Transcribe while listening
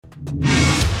Welcome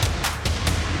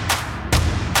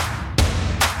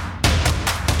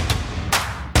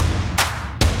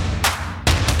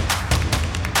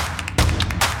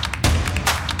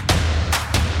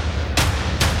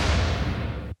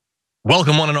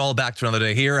one and all back to another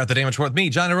day here at the Damage Report with me,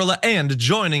 John Arilla, and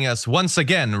joining us once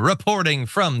again, reporting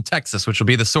from Texas, which will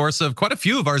be the source of quite a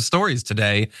few of our stories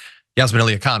today, Yasmin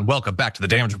Elia Khan. Welcome back to the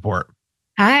Damage Report.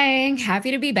 Hi, happy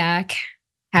to be back.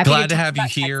 Glad to have you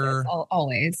here. Texas,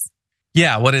 always.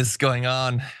 Yeah, what is going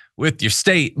on with your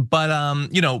state? But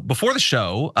before the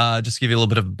show, just to give you a little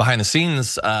bit of behind the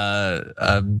scenes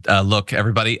look,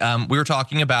 everybody. We were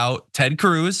talking about Ted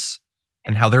Cruz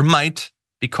and how there might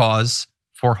be cause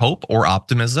for hope or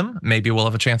optimism. Maybe we'll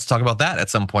have a chance to talk about that at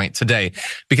some point today,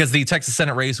 because the Texas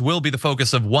Senate race will be the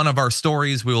focus of one of our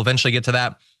stories. We will eventually get to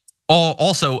that.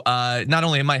 Also, not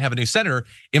only it might have a new senator,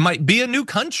 it might be a new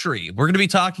country. We're going to be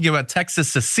talking about Texas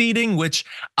seceding, which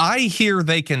I hear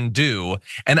they can do.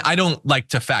 And I don't like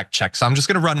to fact check, so I'm just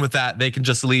going to run with that. They can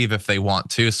just leave if they want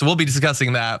to. So we'll be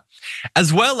discussing that,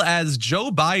 as well as Joe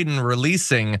Biden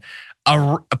releasing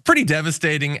a pretty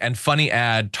devastating and funny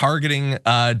ad targeting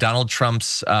Donald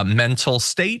Trump's mental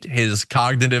state, his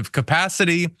cognitive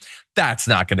capacity. That's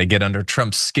not going to get under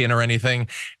Trump's skin or anything.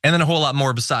 And then a whole lot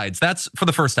more besides. That's for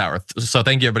the first hour. So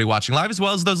thank you everybody watching live, as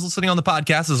well as those listening on the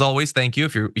podcast. As always, thank you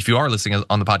if you are listening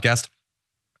on the podcast.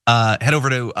 Head over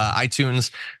to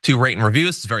iTunes to rate and review.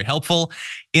 This is very helpful.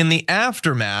 In the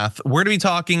aftermath, we're going to be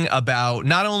talking about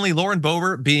not only Lauren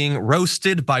Boebert being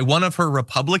roasted by one of her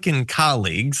Republican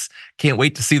colleagues. Can't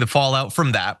wait to see the fallout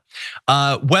from that.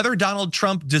 Whether Donald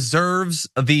Trump deserves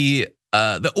the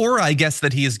aura, I guess,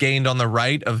 that he has gained on the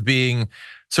right of being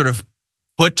sort of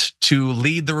put to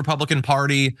lead the Republican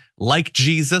Party like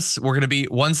Jesus. We're going to be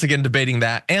once again debating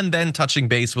that, and then touching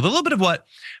base with a little bit of what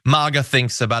MAGA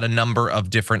thinks about a number of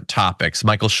different topics.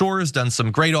 Michael Shore has done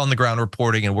some great on the ground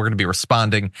reporting, and we're going to be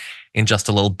responding in just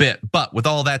a little bit. But with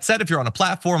all that said, if you're on a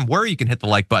platform where you can hit the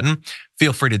like button,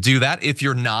 feel free to do that. If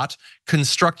you're not,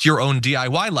 construct your own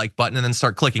DIY like button and then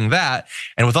start clicking that.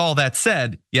 And with all that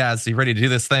said, Yaz, you ready to do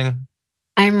this thing?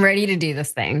 I'm ready to do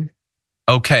this thing.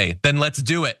 Okay, then let's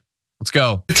do it. Let's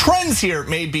go. The trends here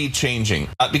may be changing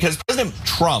because President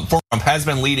Trump has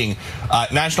been leading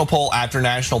national poll after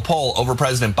national poll over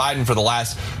President Biden for the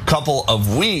last couple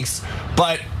of weeks,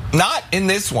 but not in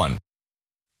this one.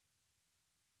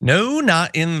 No,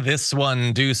 not in this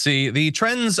one, Doocy. The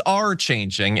trends are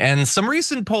changing, and some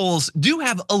recent polls do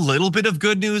have a little bit of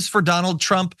good news for Donald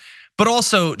Trump, but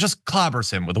also just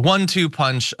clobbers him with a 1-2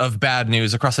 punch of bad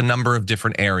news across a number of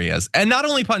different areas. And not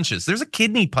only punches, there's a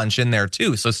kidney punch in there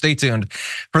too, so stay tuned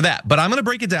for that. But I'm gonna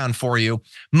break it down for you.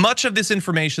 Much of this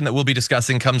information that we'll be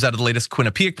discussing comes out of the latest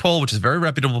Quinnipiac poll, which is a very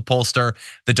reputable pollster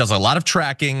that does a lot of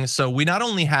tracking. So we not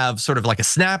only have sort of like a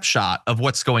snapshot of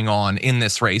what's going on in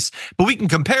this race, but we can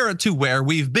compare it to where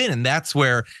we've been, and that's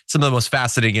where some of the most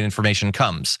fascinating information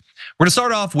comes. We're gonna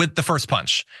start off with the first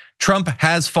punch. Trump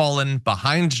has fallen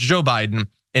behind Joe Biden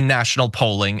in national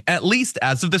polling, at least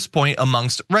as of this point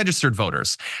amongst registered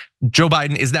voters. Joe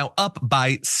Biden is now up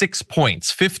by 6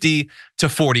 points, 50 to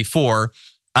 44.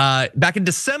 Back in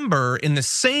December, in the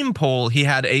same poll, he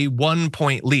had a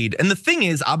 1-point lead. And the thing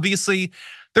is, obviously,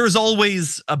 there's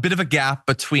always a bit of a gap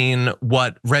between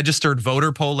what registered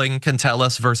voter polling can tell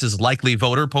us versus likely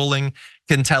voter polling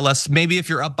can tell us. Maybe if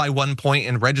you're up by 1 point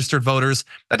in registered voters,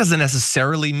 that doesn't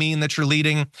necessarily mean that you're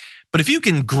leading. But if you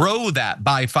can grow that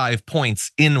by 5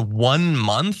 points in 1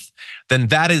 month, then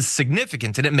that is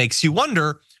significant. And it makes you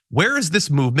wonder, where is this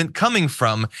movement coming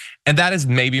from? And that is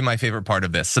maybe my favorite part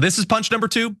of this. So this is punch number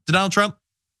 2 to Donald Trump.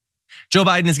 Joe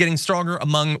Biden is getting stronger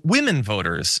among women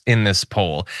voters in this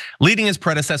poll, leading his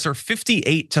predecessor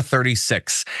 58 to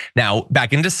 36. Now,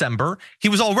 back in December, he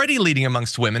was already leading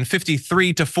amongst women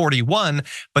 53 to 41,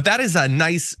 but that is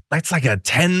that's like a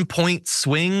 10-point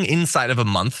swing inside of a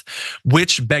month,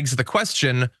 which begs the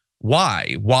question,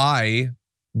 why? Why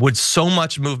would so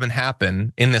much movement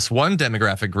happen in this one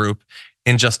demographic group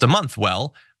in just a month?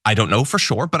 Well, I don't know for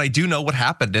sure, but I do know what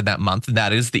happened in that month, and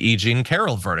that is the E. Jean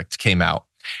Carroll verdict came out.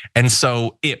 And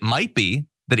so it might be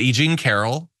that E. Jean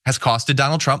Carroll has costed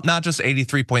Donald Trump not just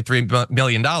 $83.3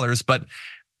 million, but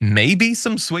maybe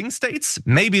some swing states,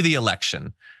 maybe the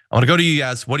election. I want to go to you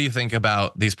guys. What do you think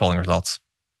about these polling results?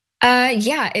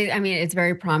 Yeah, I mean, it's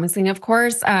very promising, of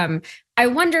course. I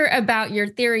wonder about your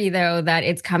theory, though, that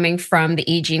it's coming from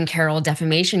the E. Jean Carroll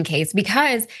defamation case,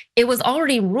 because it was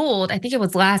already ruled, I think it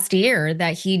was last year,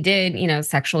 that he did,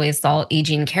 sexually assault E.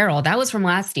 Jean Carroll. That was from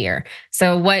last year.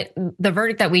 So what the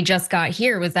verdict that we just got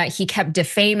here was that he kept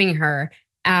defaming her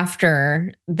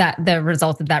after the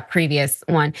result of that previous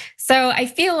one. So I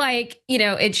feel like,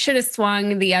 it should have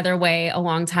swung the other way a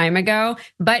long time ago,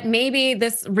 but maybe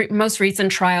this most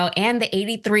recent trial and the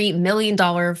 $83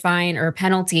 million fine or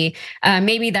penalty,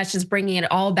 maybe that's just bringing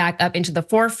it all back up into the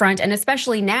forefront. And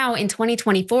especially now in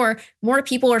 2024, more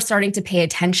people are starting to pay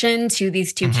attention to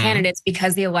these two candidates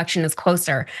because the election is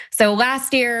closer. So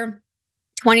last year,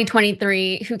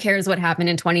 2023, who cares what happened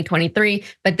in 2023?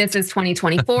 But this is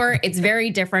 2024. It's very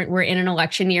different. We're in an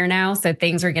election year now, so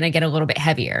things are going to get a little bit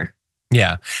heavier.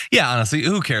 Yeah, honestly,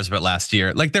 who cares about last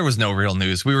year? Like, there was no real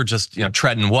news. We were just,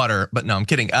 treading water, but no, I'm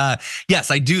kidding. Yes,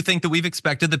 I do think that we've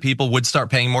expected that people would start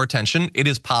paying more attention. It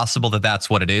is possible that that's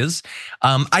what it is.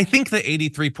 I think the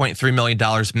 $83.3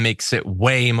 million makes it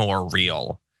way more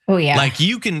real. Oh yeah. Like,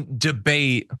 you can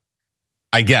debate,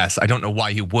 I guess, I don't know why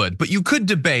you would, but you could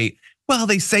debate, well,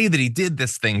 they say that he did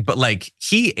this thing, but like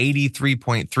he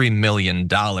 $83.3 million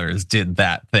did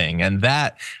that thing. And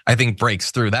that, I think,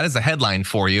 breaks through. That is a headline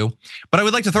for you. But I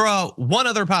would like to throw out one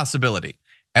other possibility.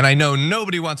 And I know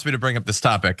nobody wants me to bring up this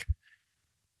topic.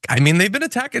 I mean, they've been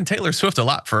attacking Taylor Swift a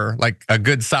lot for like a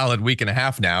good solid week and a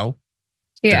half now.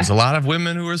 Yeah. There's a lot of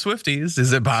women who are Swifties.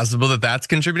 Is it possible that that's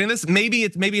contributing to this? Maybe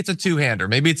it's a two-hander.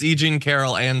 Maybe it's E. Jean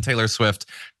Carroll and Taylor Swift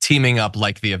teaming up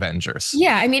like the Avengers.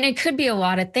 Yeah, I mean, it could be a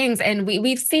lot of things. And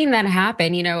we've seen that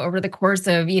happen, over the course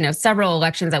of, several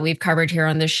elections that we've covered here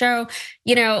on the show.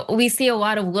 We see a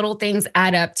lot of little things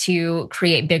add up to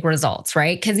create big results,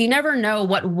 right? Because you never know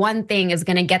what one thing is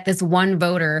going to get this one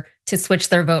voter to switch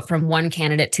their vote from one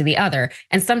candidate to the other.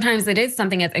 And sometimes it is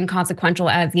something as inconsequential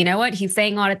as, you know what, he's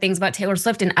saying a lot of things about Taylor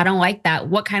Swift and I don't like that.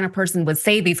 What kind of person would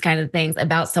say these kind of things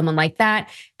about someone like that?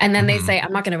 And then they say,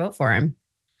 I'm not going to vote for him.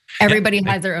 Everybody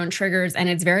has their own triggers, and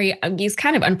it's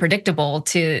kind of unpredictable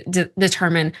to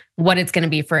determine what it's going to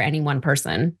be for any one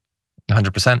person.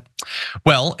 100%.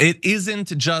 Well, it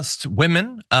isn't just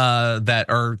women that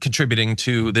are contributing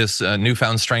to this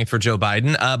newfound strength for Joe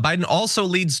Biden. Biden also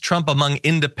leads Trump among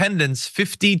independents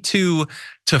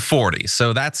 52-40.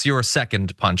 So that's your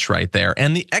second punch right there.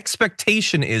 And the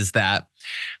expectation is that,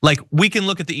 like, we can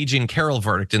look at the E. Jean Carroll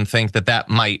verdict and think that that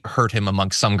might hurt him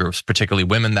amongst some groups, particularly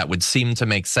women. That would seem to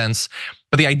make sense.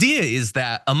 But the idea is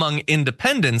that among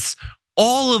independents,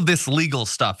 all of this legal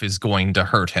stuff is going to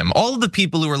hurt him. All of the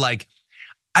people who are like,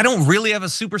 I don't really have a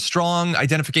super strong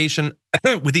identification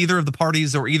with either of the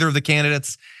parties or either of the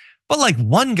candidates, but like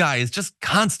one guy is just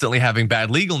constantly having bad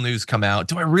legal news come out.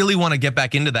 Do I really want to get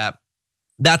back into that?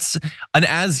 That's an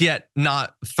as yet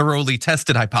not thoroughly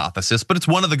tested hypothesis, but it's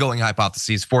one of the going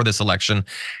hypotheses for this election.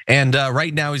 And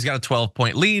right now he's got a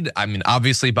 12-point lead. I mean,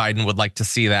 obviously Biden would like to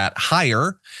see that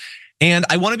higher. And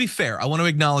I want to be fair. I want to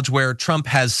acknowledge where Trump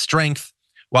has strength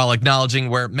while acknowledging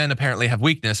where men apparently have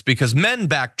weakness, because men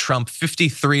backed Trump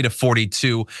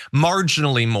 53-42,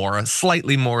 marginally more,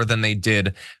 slightly more than they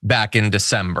did back in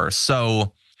December.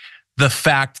 So the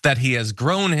fact that he has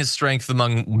grown his strength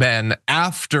among men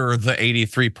after the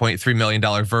 $83.3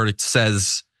 million verdict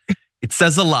says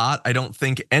a lot. I don't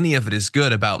think any of it is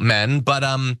good about men, but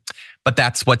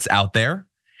that's what's out there.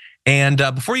 And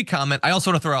before you comment, I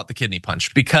also want to throw out the kidney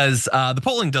punch, because the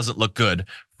polling doesn't look good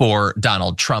for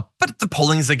Donald Trump, but the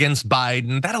polling's against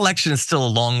Biden. That election is still a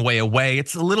long way away.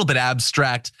 It's a little bit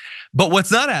abstract, but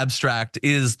what's not abstract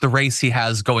is the race he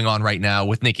has going on right now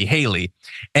with Nikki Haley.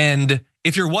 And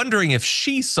if you're wondering if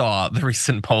she saw the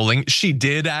recent polling, she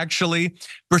did actually,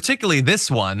 particularly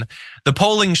this one. The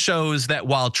polling shows that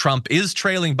while Trump is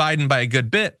trailing Biden by a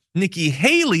good bit, Nikki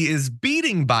Haley is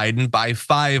beating Biden by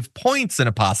 5 points in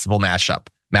a possible matchup.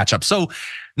 So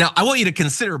now I want you to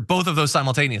consider both of those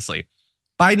simultaneously.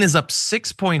 Biden is up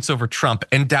 6 points over Trump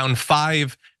and down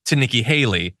 5 to Nikki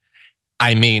Haley.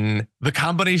 I mean, the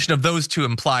combination of those two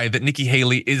imply that Nikki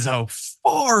Haley is a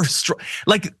far strong,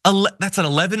 like that's an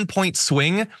 11-point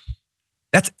swing.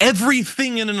 That's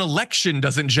everything in an election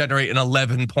doesn't generate an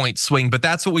 11-point swing, but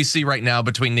that's what we see right now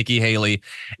between Nikki Haley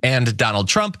and Donald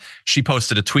Trump. She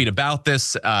posted a tweet about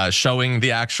this, showing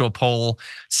the actual poll,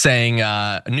 saying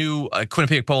a new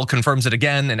Quinnipiac poll confirms it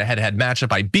again in a head-to-head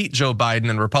matchup. I beat Joe Biden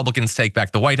and Republicans take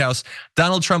back the White House.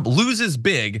 Donald Trump loses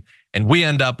big and we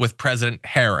end up with President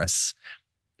Harris.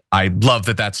 I love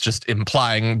that that's just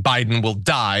implying Biden will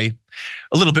die.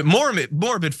 A little bit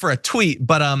morbid for a tweet,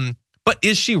 but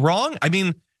is she wrong? I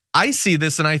mean, I see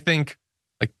this and I think,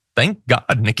 like, thank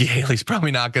God Nikki Haley's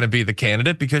probably not going to be the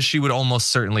candidate, because she would almost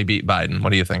certainly beat Biden.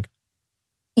 What do you think?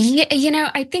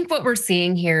 Yeah, I think what we're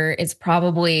seeing here is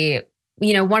probably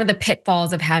one of the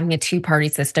pitfalls of having a two-party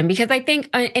system, because I think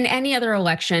in any other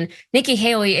election, Nikki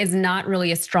Haley is not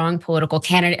really a strong political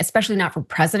candidate, especially not for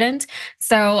president.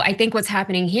 So I think what's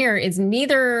happening here is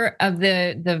neither of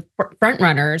the front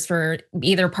runners for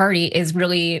either party is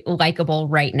really likable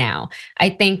right now.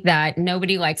 I think that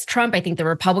nobody likes Trump. I think the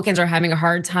Republicans are having a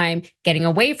hard time getting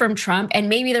away from Trump, and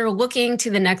maybe they're looking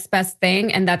to the next best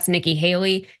thing, and that's Nikki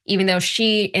Haley, even though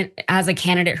she, as a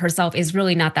candidate herself, is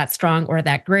really not that strong or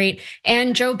that great.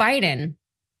 And Joe Biden,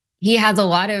 he has a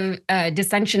lot of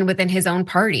dissension within his own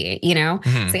party,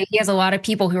 So he has a lot of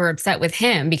people who are upset with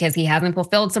him because he hasn't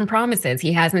fulfilled some promises.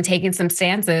 He hasn't taken some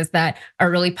stances that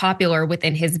are really popular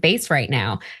within his base right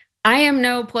now. I am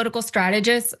no political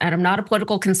strategist, and I'm not a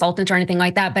political consultant or anything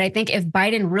like that. But I think if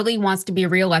Biden really wants to be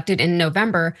reelected in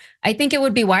November, I think it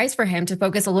would be wise for him to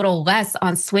focus a little less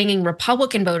on swinging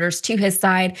Republican voters to his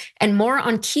side and more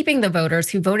on keeping the voters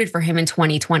who voted for him in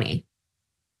 2020.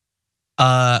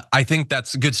 I think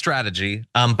that's a good strategy,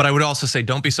 but I would also say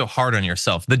don't be so hard on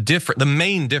yourself. The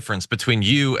main difference between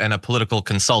you and a political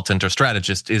consultant or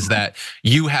strategist is that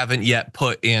you haven't yet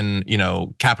put in,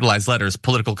 capitalized letters,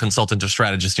 political consultant or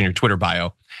strategist in your Twitter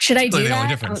bio. Should I do that?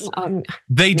 Difference.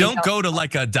 They don't go to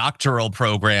like a doctoral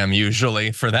program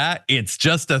usually for that. It's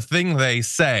just a thing they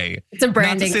say. It's a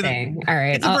branding thing. All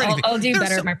right, I'll do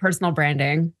better at my personal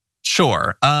branding.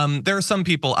 Sure. There are some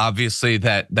people obviously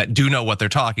that do know what they're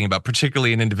talking about,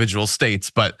 particularly in individual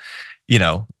states, but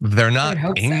they're not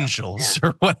angels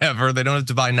or whatever. They don't have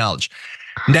divine knowledge.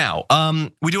 Now,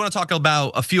 we do want to talk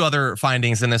about a few other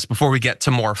findings in this before we get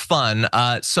to more fun.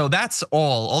 So that's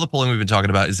all the polling we've been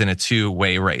talking about is in a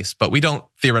two-way race, but we don't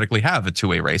theoretically have a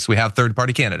two-way race. We have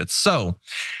third-party candidates. So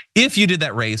if you did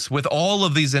that race with all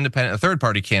of these independent and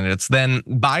third-party candidates, then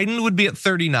Biden would be at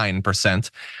 39%.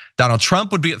 Donald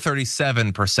Trump would be at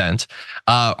 37%.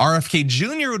 RFK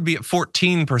Jr. would be at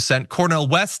 14%. Cornel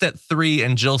West at 3%,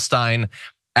 and Jill Stein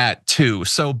at 2%.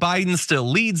 So Biden still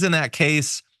leads in that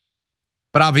case.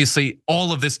 But obviously,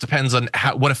 all of this depends on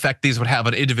what effect these would have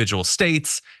on individual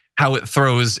states, how it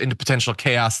throws into potential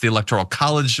chaos the electoral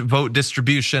college vote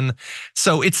distribution.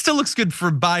 So it still looks good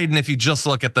for Biden if you just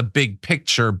look at the big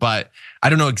picture, but I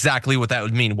don't know exactly what that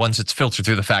would mean once it's filtered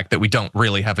through the fact that we don't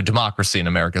really have a democracy in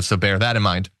America. So bear that in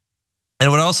mind. And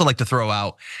I would also like to throw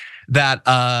out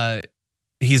that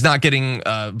he's not getting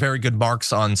very good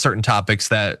marks on certain topics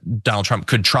that Donald Trump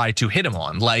could try to hit him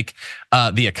on, like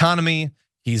the economy.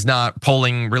 He's not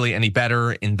polling really any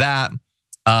better in that.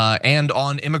 And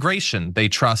on immigration, they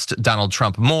trust Donald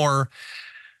Trump more.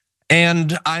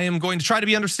 And I am going to try to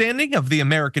be understanding of the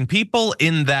American people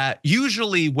in that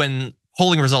usually when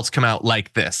polling results come out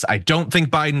like this, I don't think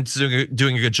Biden's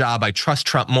doing a good job. I trust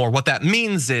Trump more. What that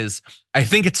means is I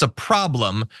think it's a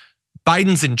problem.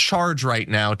 Biden's in charge right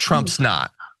now, Trump's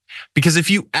not. Because if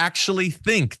you actually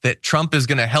think that Trump is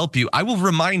going to help you, I will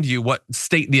remind you what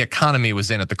state the economy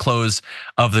was in at the close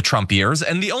of the Trump years.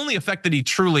 And the only effect that he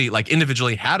truly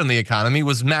individually had on the economy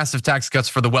was massive tax cuts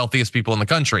for the wealthiest people in the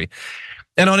country.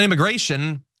 And on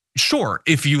immigration, sure,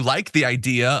 if you like the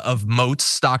idea of moats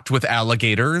stocked with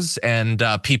alligators and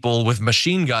people with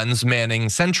machine guns manning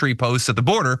sentry posts at the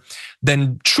border,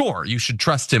 then sure, you should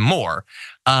trust him more.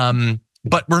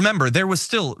 But remember, there was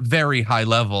still very high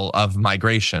level of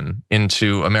migration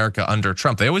into America under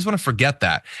Trump. They always want to forget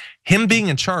that. Him being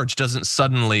in charge doesn't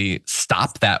suddenly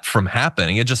stop that from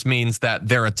happening. It just means that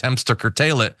their attempts to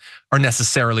curtail it are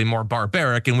necessarily more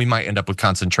barbaric, and we might end up with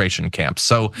concentration camps.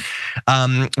 So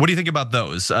what do you think about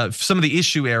those? Some of the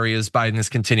issue areas, Biden is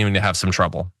continuing to have some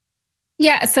trouble.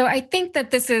 Yeah, so I think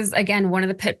that this is, again, one of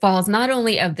the pitfalls, not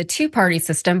only of the two-party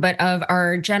system, but of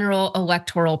our general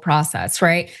electoral process,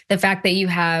 right? The fact that you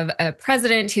have a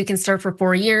president who can serve for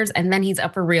 4 years and then he's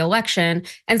up for re-election.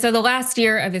 And so the last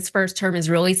year of his first term is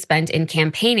really spent in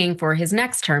campaigning for his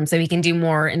next term so he can do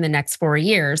more in the next 4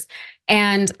 years.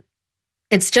 And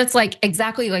it's just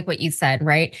exactly like what you said,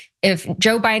 right? If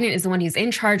Joe Biden is the one who's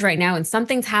in charge right now and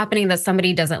something's happening that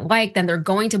somebody doesn't like, then they're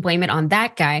going to blame it on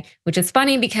that guy, which is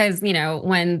funny because,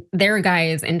 when their guy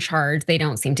is in charge, they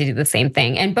don't seem to do the same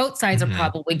thing. And both sides are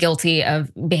probably guilty of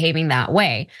behaving that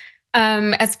way.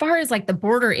 As far as the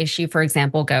border issue, for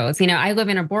example, goes, I live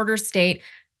in a border state.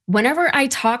 Whenever I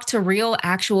talk to real,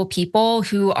 actual people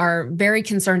who are very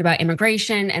concerned about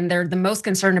immigration and they're the most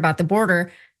concerned about the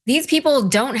border, these people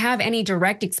don't have any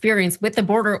direct experience with the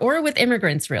border or with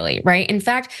immigrants, really, right? In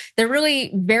fact, they're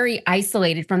really very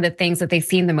isolated from the things that they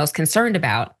seem the most concerned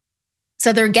about.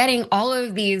 So they're getting all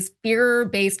of these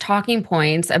fear-based talking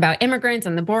points about immigrants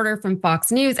and the border from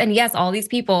Fox News. And yes, all these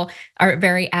people are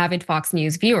very avid Fox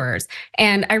News viewers.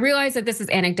 And I realize that this is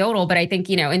anecdotal, but I think,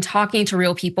 in talking to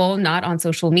real people, not on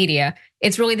social media,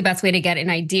 it's really the best way to get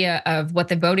an idea of what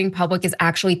the voting public is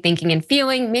actually thinking and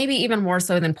feeling, maybe even more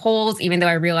so than polls, even though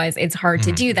I realize it's hard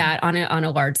to do that on a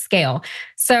large scale.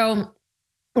 So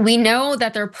we know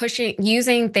that they're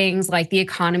using things like the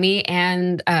economy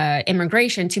and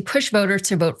immigration to push voters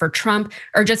to vote for Trump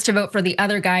or just to vote for the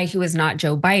other guy who is not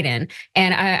Joe Biden.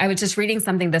 And I was just reading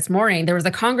something this morning. There was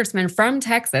a congressman from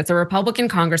Texas, a Republican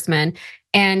congressman,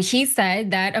 and he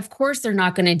said that, of course, they're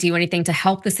not going to do anything to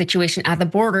help the situation at the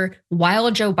border while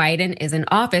Joe Biden is in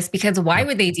office, because why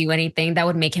would they do anything that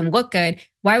would make him look good?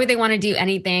 Why would they want to do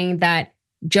anything that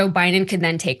Joe Biden could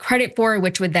then take credit for,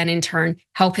 which would then in turn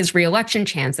help his reelection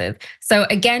chances? So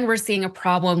again, we're seeing a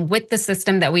problem with the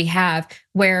system that we have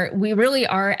where we really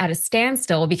are at a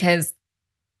standstill because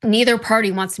neither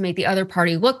party wants to make the other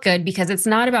party look good, because it's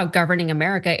not about governing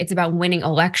America, it's about winning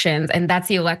elections. And that's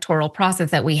the electoral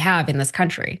process that we have in this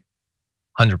country.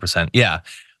 100%. Yeah.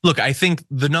 Look, I think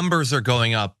the numbers are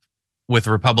going up with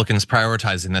Republicans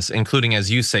prioritizing this, including,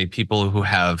 as you say, people who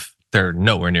they're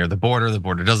nowhere near the border. The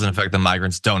border doesn't affect them.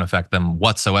 Migrants don't affect them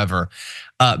whatsoever,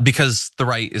 because the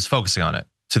right is focusing on it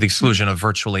to the exclusion of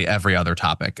virtually every other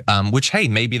topic. Which, hey,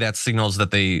 maybe that signals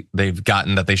that they've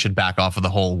gotten that they should back off of the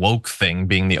whole woke thing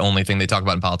being the only thing they talk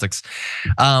about in politics.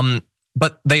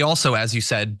 But they also, as you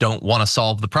said, don't want to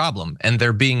solve the problem, and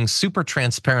they're being super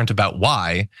transparent about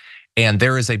why. And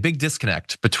there is a big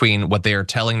disconnect between what they are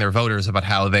telling their voters about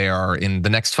how they are in the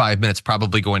next 5 minutes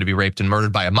probably going to be raped and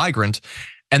murdered by a migrant,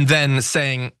 and then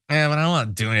saying, but I don't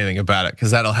want to do anything about it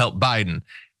because that'll help Biden.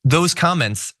 Those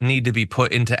comments need to be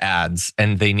put into ads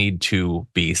and they need to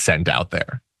be sent out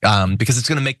there because it's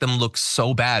going to make them look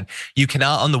so bad. You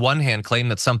cannot, on the one hand, claim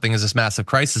that something is this massive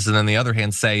crisis, and on the other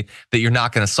hand, say that you're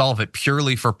not going to solve it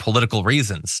purely for political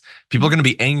reasons. People are going to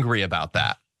be angry about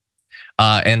that.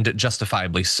 And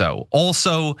justifiably so.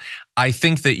 Also, I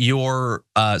think that your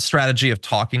strategy of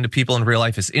talking to people in real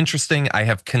life is interesting. I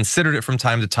have considered it from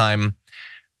time to time,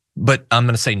 but I'm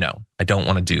going to say no. I don't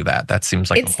want to do that. That seems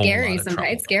like it's scary. Sometimes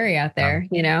it's scary out there,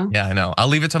 Yeah, I know. I'll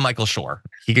leave it to Michael Shore.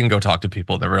 He can go talk to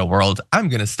people in the real world. I'm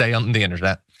going to stay on the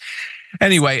internet.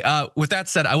 Anyway, with that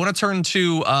said, I want to turn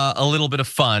to a little bit of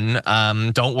fun.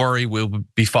 Don't worry, we'll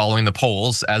be following the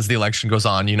polls as the election goes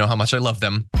on. You know how much I love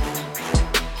them.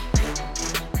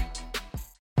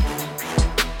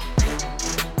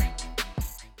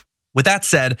 With that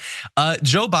said,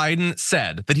 Joe Biden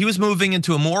said that he was moving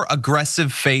into a more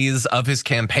aggressive phase of his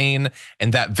campaign,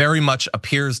 and that very much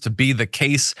appears to be the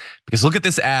case because look at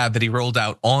this ad that he rolled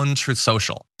out on Truth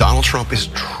Social. Donald Trump is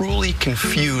truly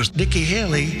confused. Nikki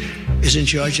Haley is in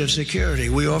charge of security.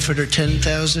 We offered her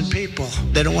 10,000 people.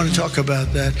 They don't want to talk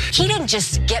about that. He didn't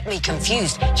just get me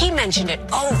confused. He mentioned it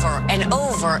over and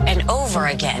over and over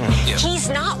again. Yeah. He's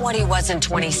not what he was in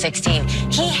 2016.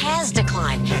 He has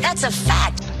declined. That's a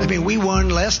fact. I mean, we won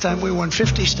last time. We won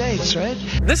 50 states, right?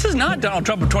 This is not Donald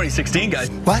Trump of 2016, guys.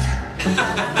 What?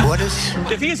 What is?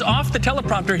 If he's off the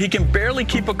teleprompter, he can barely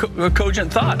keep a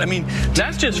cogent thought. I mean,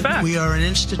 that's just fact. We are an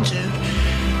institute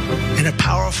and a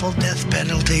powerful death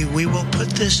penalty. We will put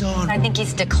this on. I think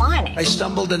he's declining. I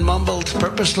stumbled and mumbled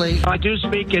purposely. I do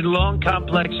speak in long,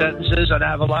 complex sentences, and I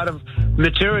have a lot of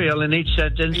material in each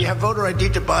sentence. You have voter ID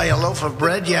to buy a loaf of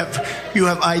bread. You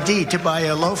have ID to buy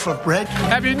a loaf of bread.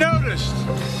 Have you noticed?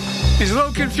 He's a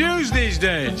little confused these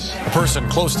days. A person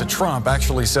close to Trump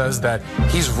actually says that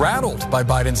he's rattled by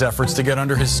Biden's efforts to get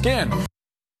under his skin.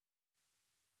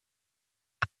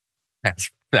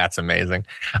 That's amazing.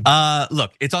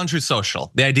 Look, it's on Truth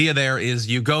Social. The idea there is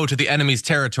you go to the enemy's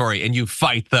territory and you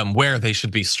fight them where they should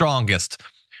be strongest,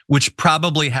 which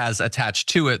probably has attached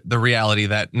to it the reality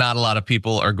that not a lot of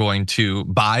people are going to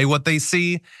buy what they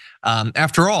see.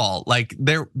 After all, like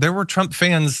there were Trump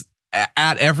fans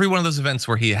at every one of those events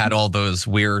where he had all those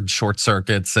weird short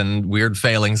circuits and weird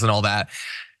failings and all that.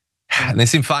 And they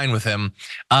seem fine with him,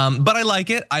 but I like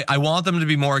it. I want them to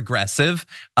be more aggressive.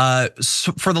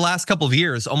 So for the last couple of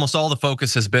years, almost all the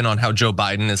focus has been on how Joe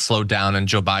Biden is slowed down and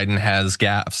Joe Biden has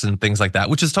gaffes and things like that,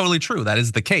 which is totally true. That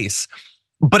is the case.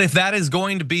 But if that is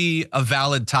going to be a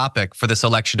valid topic for this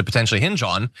election to potentially hinge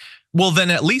on, well,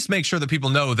 then at least make sure that people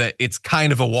know that it's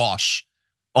kind of a wash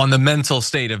on the mental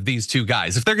state of these two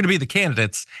guys. If they're going to be the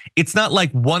candidates, it's not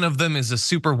like one of them is a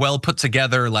super well put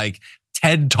together like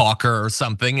TED talker or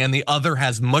something and the other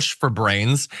has mush for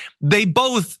brains. They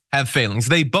both have failings.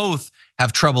 They both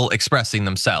have trouble expressing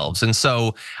themselves. And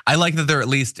so I like that they're at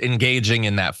least engaging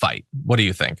in that fight. What do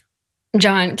you think?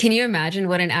 John, can you imagine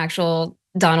what an actual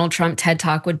Donald Trump TED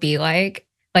Talk would be like.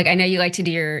 Like, I know you like to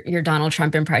do your Donald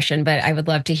Trump impression, but I would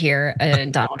love to hear a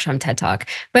Donald Trump TED Talk.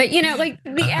 But, like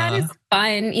the ad is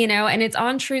fun, and it's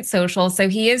on Truth Social. So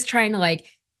he is trying to like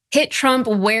hit Trump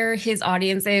where his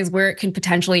audience is, where it could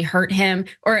potentially hurt him,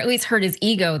 or at least hurt his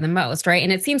ego the most, right?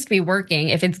 And it seems to be working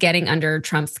if it's getting under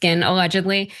Trump's skin,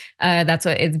 allegedly. That's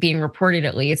what is being reported,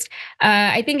 at least.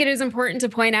 I think it is important to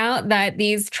point out that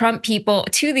these Trump people,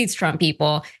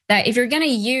 that if you're gonna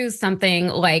use something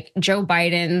like Joe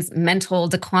Biden's mental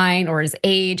decline or his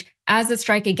age as a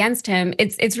strike against him,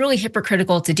 it's really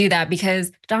hypocritical to do that,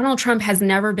 because Donald Trump has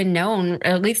never been known,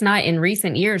 at least not in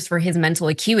recent years, for his mental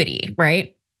acuity,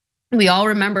 right? We all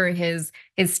remember his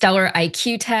stellar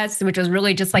IQ test, which was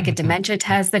really just like a dementia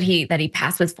test that he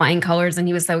passed with flying colors, and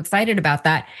he was so excited about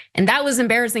that. And that was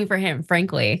embarrassing for him,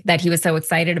 frankly, that he was so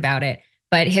excited about it.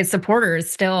 But his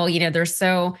supporters still, they're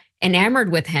so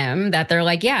enamored with him that they're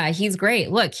like, yeah, he's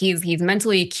great. Look, he's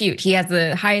mentally acute. He has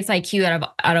the highest IQ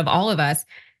out of all of us.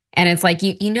 And it's like,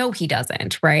 he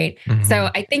doesn't, right? Mm-hmm. So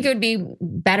I think it would be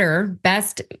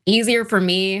best, easier for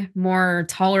me, more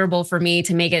tolerable for me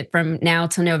to make it from now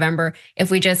to November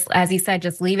if we just, as he said,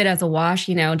 just leave it as a wash,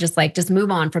 just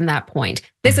move on from that point.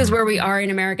 This is where we are in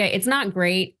America. It's not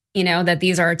great, that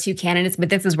these are our two candidates, but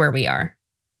this is where we are.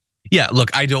 Yeah, look,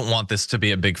 I don't want this to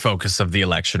be a big focus of the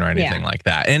election or anything like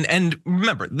that. And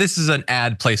remember, this is an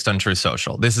ad placed on Truth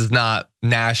Social. This is not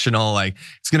national, like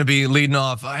it's gonna be leading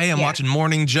off, hey, I'm watching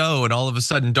Morning Joe, and all of a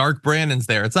sudden Dark Brandon's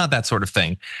there. It's not that sort of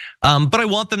thing. But I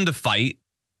want them to fight.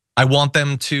 I want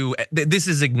them to, this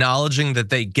is acknowledging that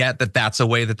they get that that's a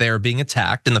way that they are being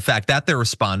attacked. And the fact that they're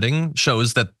responding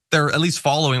shows that they're at least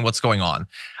following what's going on.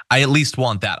 I at least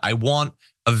want that. I want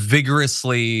a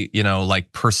vigorously,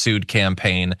 like pursued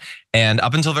campaign. And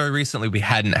up until very recently, we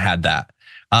hadn't had that.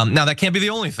 Now that can't be the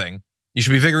only thing. You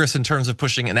should be vigorous in terms of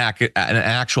pushing an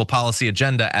actual policy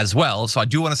agenda as well. So I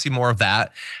do want to see more of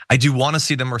that. I do want to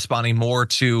see them responding more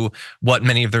to what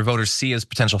many of their voters see as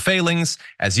potential failings.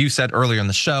 As you said earlier in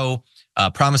the show,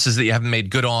 promises that you haven't made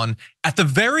good on. At the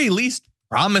very least,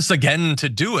 promise again to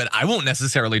do it. I won't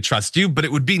necessarily trust you, but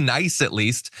it would be nice at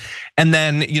least. And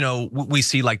then, we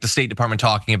see like the State Department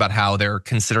talking about how they're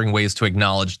considering ways to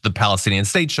acknowledge the Palestinian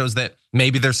state, shows that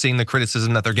maybe they're seeing the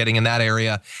criticism that they're getting in that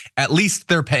area. At least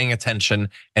they're paying attention,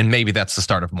 and maybe that's the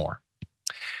start of more.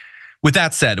 With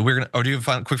that said, do you have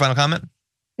a quick final comment?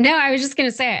 No, I was just going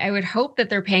to say, I would hope that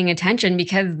they're paying attention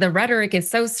because the rhetoric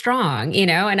is so strong,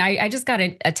 and I just got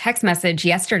a text message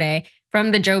yesterday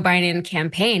from the Joe Biden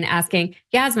campaign asking,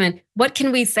 Yasmin, what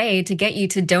can we say to get you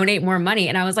to donate more money?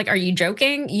 And I was like, are you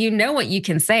joking? You know what you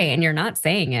can say and you're not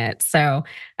saying it. So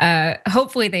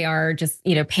hopefully they are just,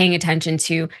 paying attention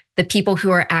to the people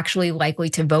who are actually likely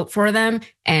to vote for them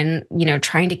and,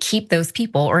 trying to keep those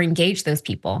people or engage those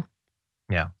people.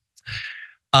 Yeah.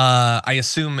 I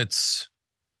assume it's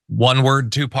one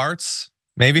word, two parts,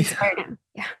 maybe?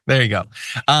 Yeah. There you go.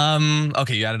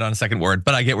 Okay, you added on a second word,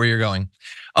 but I get where you're going.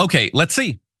 Okay, let's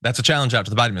see. That's a challenge out to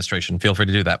the Biden administration. Feel free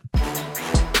to do that. Do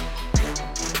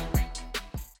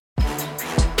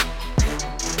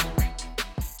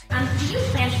you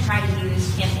plan to try to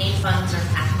use campaign funds or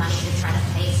PAC money to try to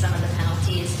pay some of the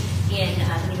penalties in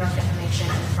the New York defamation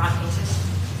and fraud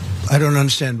cases? I don't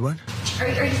understand what?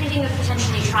 Are you thinking of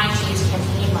potentially trying to use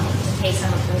campaign money to pay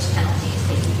some of those penalties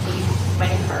that you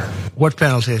might incur? What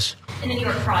penalties? In the New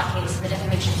York fraud case, in the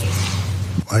defamation case.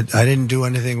 I didn't do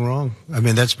anything wrong. I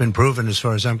mean, that's been proven as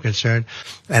far as I'm concerned.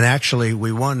 And actually,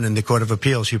 we won in the Court of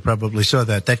Appeals. You probably saw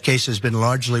that. That case has been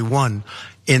largely won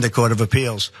in the Court of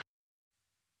Appeals.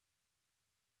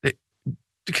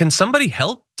 Can somebody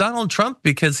help Donald Trump?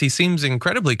 Because he seems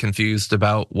incredibly confused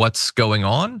about what's going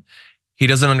on. He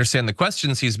doesn't understand the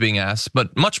questions he's being asked,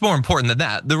 but much more important than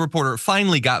that, the reporter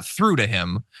finally got through to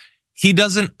him. He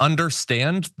doesn't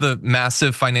understand the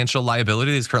massive financial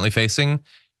liability he's currently facing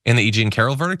in the E. Jean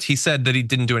Carroll verdict. He said that he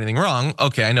didn't do anything wrong.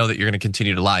 Okay, I know that you're going to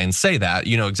continue to lie and say that.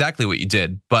 You know exactly what you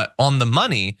did. But on the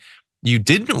money, you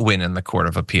didn't win in the Court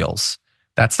of Appeals.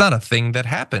 That's not a thing that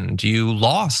happened. You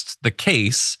lost the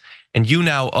case and you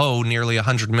now owe nearly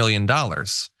 $100 million.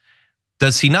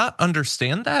 Does he not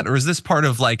understand that? Or is this part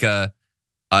of like an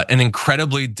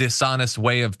incredibly dishonest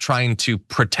way of trying to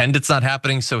pretend it's not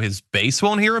happening so his base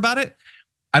won't hear about it?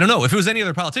 I don't know. If it was any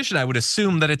other politician, I would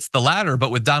assume that it's the latter.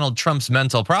 But with Donald Trump's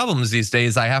mental problems these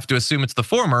days, I have to assume it's the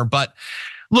former. But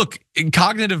look,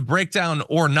 cognitive breakdown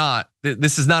or not,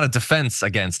 this is not a defense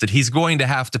against it. He's going to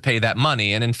have to pay that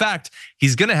money. And in fact,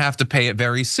 he's going to have to pay it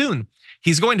very soon.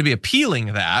 He's going to be appealing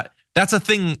that That's a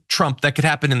thing, Trump, that could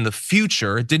happen in the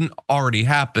future. It didn't already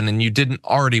happen, and you didn't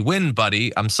already win,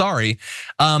 buddy. I'm sorry.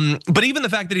 But even the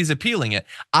fact that he's appealing it,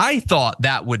 I thought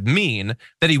that would mean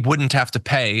that he wouldn't have to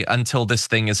pay until this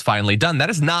thing is finally done. That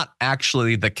is not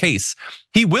actually the case.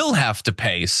 He will have to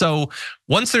pay. So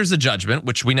once there's a judgment,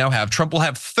 which we now have, Trump will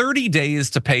have 30 days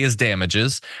to pay his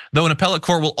damages, though an appellate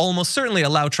court will almost certainly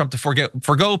allow Trump to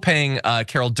forgo paying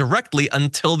Carroll directly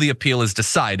until the appeal is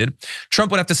decided.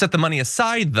 Trump would have to set the money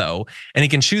aside, though, and he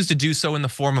can choose to do so in the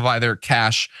form of either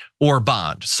cash or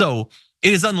bond. So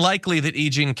it is unlikely that E.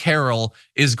 Jean Carroll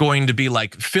is going to be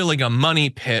like filling a money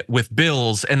pit with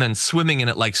bills and then swimming in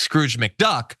it like Scrooge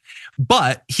McDuck,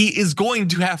 but he is going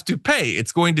to have to pay.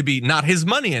 It's going to be not his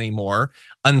money anymore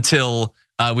until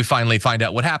we finally find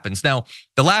out what happens. Now,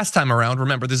 the last time around,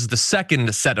 remember, this is the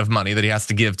second set of money that he has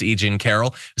to give to E. Jean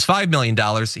Carroll. It's $5 million.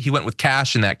 He went with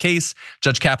cash in that case.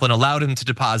 Judge Kaplan allowed him to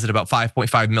deposit about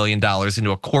 $5.5 million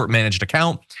into a court-managed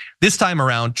account. This time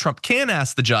around, Trump can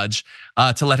ask the judge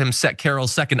to let him set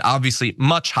Carroll's second, obviously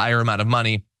much higher amount of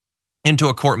money into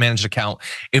a court-managed account.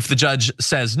 If the judge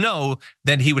says no,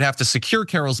 then he would have to secure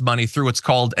Carroll's money through what's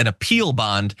called an appeal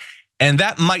bond. And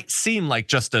that might seem like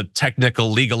just a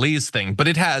technical legalese thing, but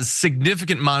it has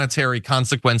significant monetary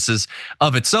consequences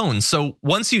of its own. So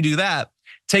once you do that,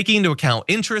 taking into account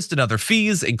interest and other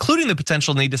fees, including the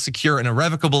potential need to secure an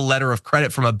irrevocable letter of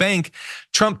credit from a bank,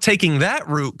 Trump taking that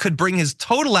route could bring his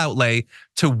total outlay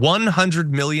to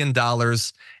 $100 million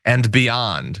and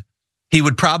beyond. He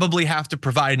would probably have to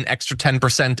provide an extra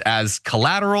 10% as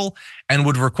collateral, and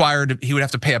he would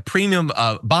have to pay a premium,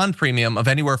 bond premium of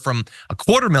anywhere from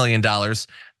 $250,000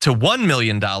 to $1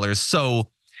 million. So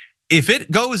if it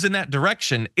goes in that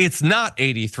direction, it's not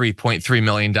 $83.3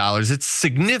 million. It's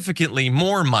significantly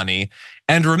more money.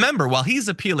 And remember, while he's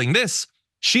appealing this,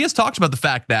 she has talked about the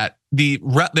fact that the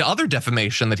other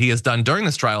defamation that he has done during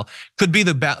this trial could be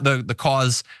the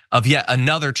cause of yet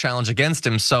another challenge against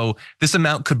him. So this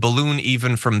amount could balloon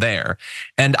even from there.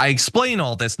 And I explain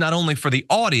all this not only for the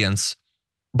audience,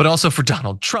 but also for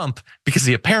Donald Trump, because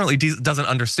he apparently doesn't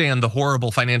understand the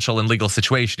horrible financial and legal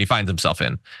situation he finds himself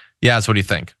in. Yaz, what do you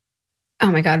think? Oh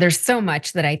my God, there's so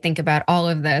much that I think about all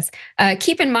of this.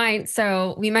 Keep in mind,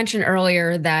 so we mentioned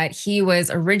earlier that he was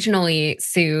originally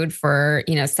sued for,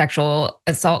 sexual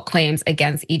assault claims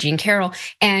against E. Jean Carroll,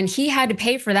 and he had to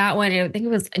pay for that one. I think it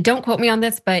was, don't quote me on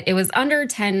this, but it was under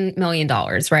 $10 million,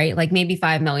 right? Like maybe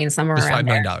 $5 million, somewhere around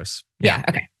there. $5 million. Yeah,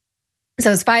 okay.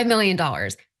 So it's $5 million.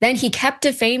 Then he kept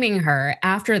defaming her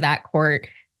after that court,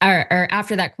 or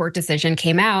after that court decision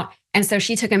came out. And so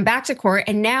she took him back to court,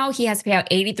 and now he has to pay out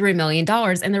 $83 million.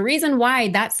 And the reason why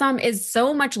that sum is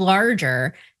so much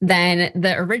larger than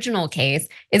the original case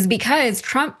is because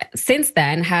Trump since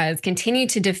then has continued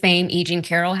to defame E. Jean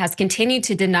Carroll, has continued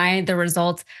to deny the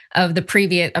results of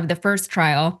the first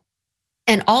trial.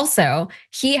 And also,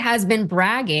 he has been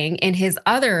bragging in his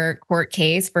other court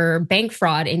case for bank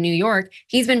fraud in New York.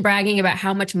 He's been bragging about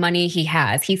how much money he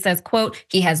has. He says, quote,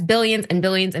 he has billions and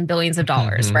billions and billions of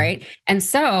dollars, right? And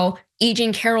so E.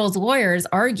 Jean Carroll's lawyers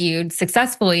argued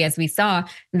successfully, as we saw,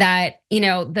 that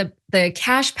the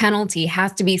cash penalty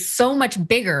has to be so much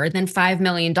bigger than $5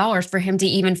 million for him to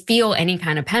even feel any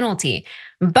kind of penalty.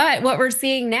 But what we're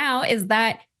seeing now is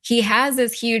that he has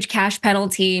this huge cash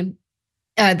penalty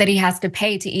that he has to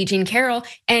pay to E. Jean Carroll,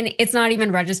 and it's not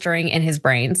even registering in his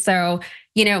brain. So,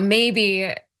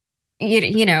 maybe,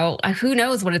 who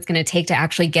knows what it's going to take to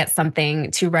actually get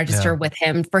something to register with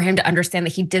him, for him to understand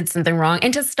that he did something wrong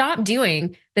and to stop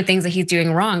doing the things that he's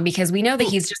doing wrong, because we know that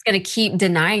he's just going to keep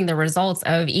denying the results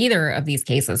of either of these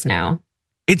cases now.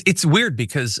 It's weird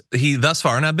because he thus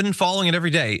far, and I've been following it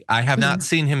every day, I have not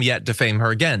seen him yet defame her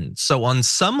again. So on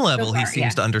some level, he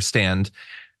seems to understand,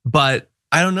 but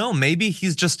I don't know, maybe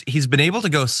he's been able to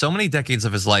go so many decades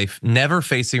of his life never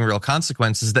facing real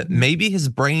consequences that maybe his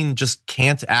brain just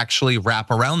can't actually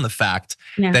wrap around the fact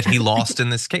that he lost in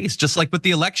this case. Just like with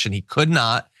the election, he could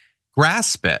not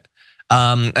grasp it.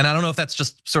 And I don't know if that's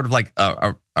just sort of like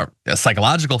a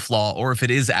psychological flaw, or if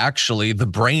it is actually the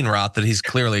brain rot that he's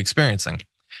clearly experiencing.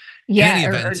 Yeah,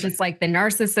 or just like the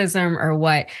narcissism or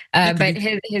what. But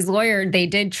his lawyer, they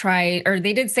did say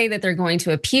that they're going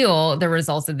to appeal the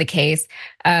results of the case.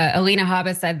 Alina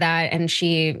Habba said that, and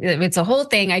it's a whole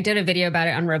thing. I did a video about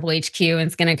it on Rebel HQ, and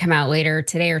it's going to come out later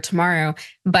today or tomorrow.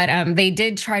 But they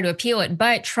did try to appeal it.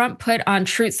 But Trump put on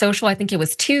Truth Social, I think it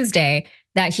was Tuesday,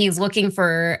 that he's looking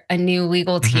for a new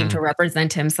legal team to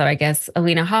represent him. So I guess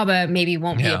Alina Habba maybe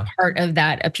won't be a part of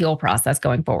that appeal process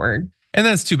going forward. And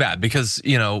that's too bad because,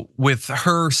 with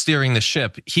her steering the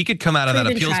ship, he could come out of that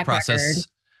appeals process.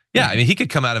 Yeah, I mean, he could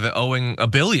come out of it owing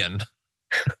 $1 billion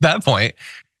at that point.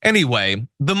 Anyway,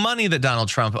 the money that Donald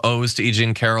Trump owes to E.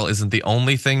 Jean Carroll isn't the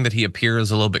only thing that he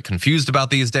appears a little bit confused about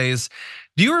these days.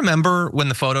 Do you remember when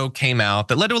the photo came out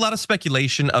that led to a lot of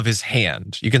speculation of his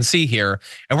hand? You can see here,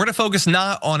 and we're gonna focus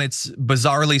not on its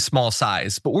bizarrely small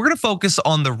size, but we're gonna focus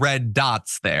on the red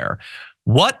dots there.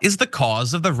 What is the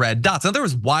cause of the red dots? Now, there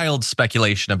was wild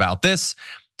speculation about this.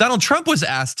 Donald Trump was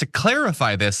asked to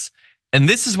clarify this, and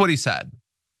this is what he said.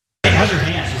 How's your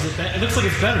hand? It looks like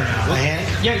it's better now. My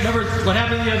hand? Yeah, remember what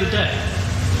happened the other day?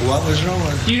 What was wrong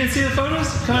with it? You didn't see the photos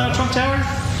coming out of Trump Tower?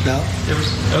 No. There was,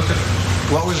 okay.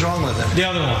 What was wrong with it? The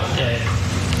other one, yeah.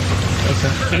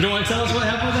 Okay. You don't want to tell us what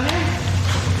happened with the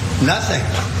hand?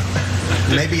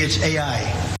 Nothing. Maybe it's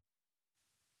AI.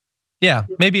 Yeah,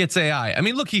 maybe it's AI. I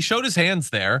mean, look, he showed his hands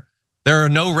there. There are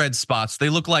no red spots. They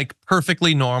look like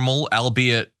perfectly normal,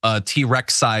 albeit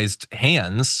T-Rex sized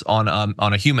hands on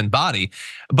a human body,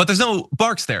 but there's no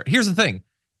marks there. Here's the thing.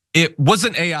 It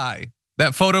wasn't AI.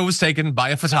 That photo was taken by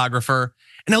a photographer.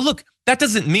 And now look, that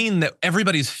doesn't mean that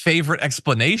everybody's favorite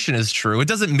explanation is true. It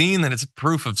doesn't mean that it's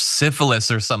proof of syphilis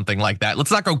or something like that.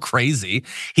 Let's not go crazy.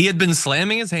 He had been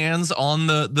slamming his hands on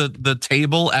the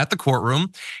table at the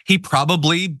courtroom. He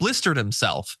probably blistered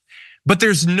himself. But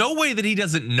there's no way that he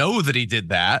doesn't know that he did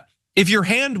that. If your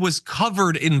hand was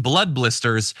covered in blood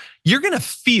blisters, you're gonna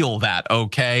feel that,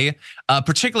 okay?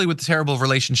 Particularly with the terrible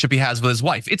relationship he has with his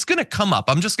wife. It's gonna come up,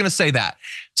 I'm just gonna say that.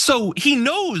 So he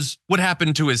knows what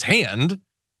happened to his hand.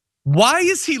 Why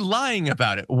is he lying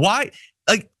about it? Why?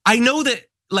 Like, I know that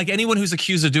like anyone who's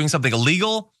accused of doing something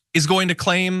illegal is going to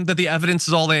claim that the evidence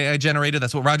is all AI generated.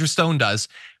 That's what Roger Stone does.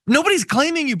 Nobody's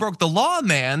claiming you broke the law,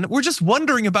 man. We're just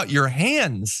wondering about your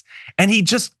hands. And he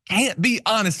just can't be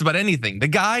honest about anything. The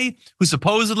guy who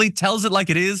supposedly tells it like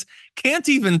it is can't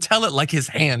even tell it like his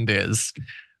hand is.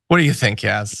 What do you think,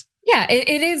 Yaz? Yeah,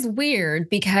 it is weird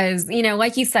because,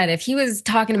 like you said, if he was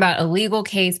talking about a legal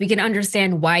case, we can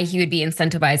understand why he would be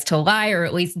incentivized to lie or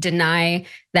at least deny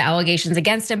the allegations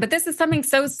against him. But this is something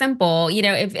so simple.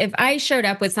 If I showed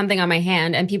up with something on my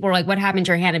hand and people were like, "What happened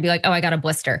to your hand?" I'd be like, "Oh, I got a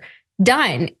blister."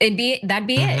 Done. That'd be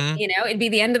it. It'd be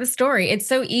the end of the story. It's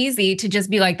so easy to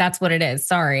just be like, that's what it is.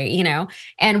 Sorry,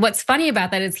 And what's funny about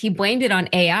that is he blamed it on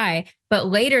AI, but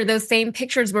later those same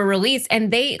pictures were released and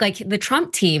they, like the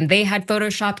Trump team, they had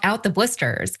photoshopped out the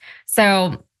blisters.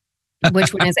 So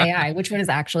which one is AI? Which one is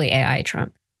actually AI,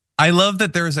 Trump? I love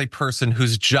that there is a person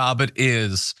whose job it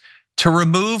is to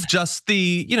remove just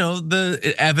the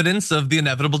evidence of the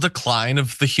inevitable decline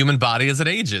of the human body as it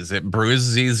ages. It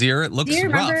bruises easier, it looks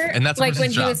rough, and that's like what when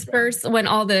his he job. was first, when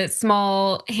all the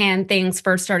small hand things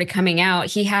first started coming out,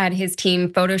 he had his team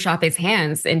Photoshop his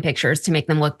hands in pictures to make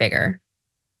them look bigger.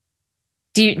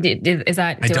 Is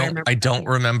that? I don't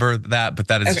remember that, but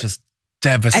that is just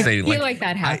devastating. I feel like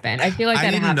that happened. I feel like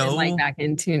that happened like back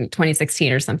in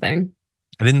 2016 or something.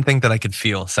 I didn't think that I could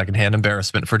feel secondhand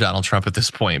embarrassment for Donald Trump at this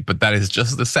point, but that is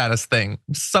just the saddest thing.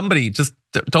 Somebody just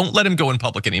don't let him go in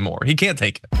public anymore. He can't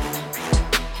take it.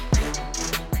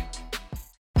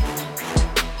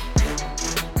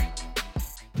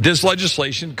 This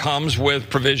legislation comes with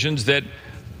provisions that,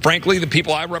 frankly, the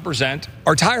people I represent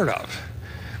are tired of.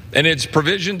 And it's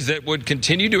provisions that would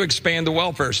continue to expand the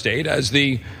welfare state, as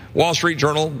the Wall Street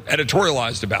Journal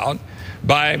editorialized about,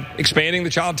 by expanding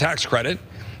the child tax credit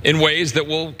in ways that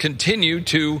will continue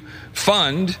to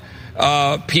fund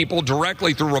people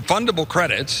directly through refundable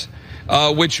credits,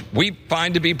 which we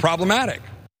find to be problematic.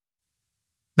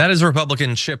 That is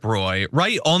Republican Chip Roy,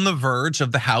 right on the verge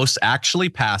of the House actually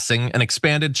passing an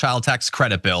expanded child tax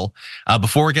credit bill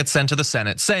before it gets sent to the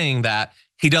Senate, saying that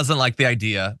he doesn't like the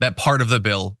idea that part of the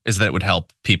bill is that it would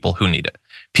help people who need it.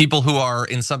 People who are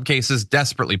in some cases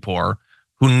desperately poor,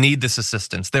 who need this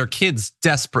assistance. Their kids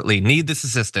desperately need this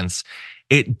assistance.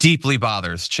 It deeply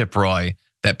bothers Chip Roy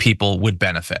that people would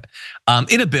benefit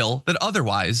in a bill that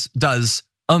otherwise does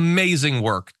amazing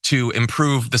work to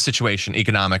improve the situation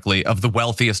economically of the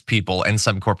wealthiest people and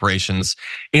some corporations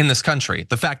in this country.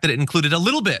 The fact that it included a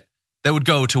little bit that would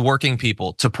go to working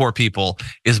people, to poor people,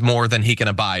 is more than he can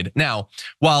abide. Now,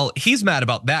 while he's mad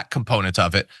about that component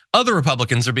of it, other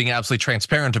Republicans are being absolutely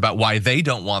transparent about why they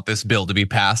don't want this bill to be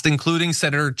passed, including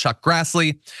Senator Chuck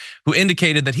Grassley, who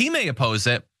indicated that he may oppose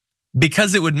it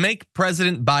because it would make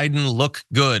President Biden look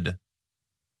good.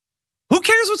 Who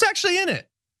cares what's actually in it?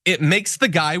 It makes the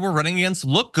guy we're running against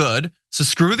look good. So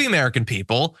screw the American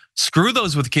people, screw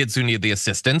those with kids who need the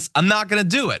assistance. I'm not gonna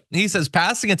do it. He says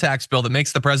passing a tax bill that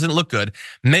makes the president look good,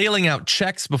 mailing out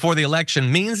checks before the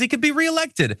election means he could be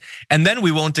reelected. And then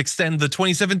we won't extend the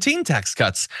 2017 tax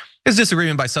cuts. There's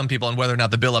disagreement by some people on whether or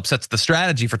not the bill upsets the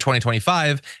strategy for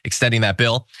 2025, extending that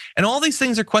bill. And all these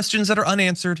things are questions that are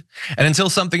unanswered. And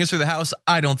until something is through the House,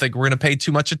 I don't think we're going to pay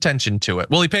too much attention to it.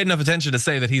 Well, he paid enough attention to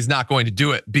say that he's not going to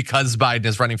do it because Biden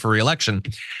is running for re-election.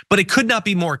 But it could not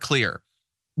be more clear.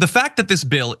 The fact that this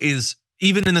bill is,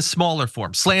 even in a smaller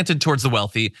form, slanted towards the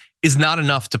wealthy is not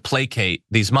enough to placate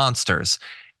these monsters.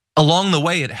 Along the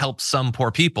way, it helps some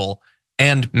poor people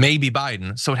and maybe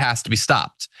Biden, so it has to be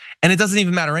stopped. And it doesn't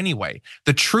even matter anyway.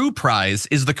 The true prize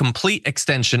is the complete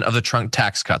extension of the Trump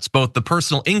tax cuts, both the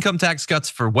personal income tax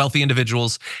cuts for wealthy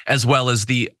individuals, as well as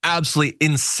the absolutely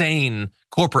insane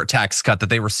corporate tax cut that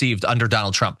they received under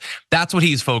Donald Trump. That's what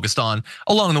he's focused on.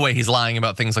 Along the way, he's lying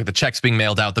about things like the checks being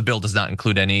mailed out. The bill does not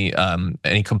include any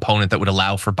component that would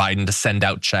allow for Biden to send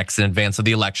out checks in advance of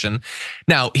the election.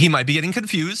 Now, he might be getting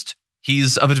confused.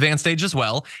 He's of advanced age as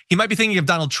well. He might be thinking of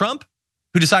Donald Trump,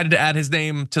 who decided to add his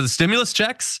name to the stimulus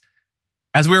checks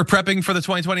as we were prepping for the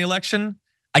 2020 election.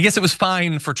 I guess it was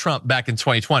fine for Trump back in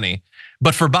 2020,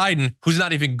 but for Biden, who's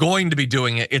not even going to be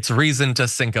doing it, it's reason to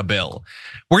sink a bill.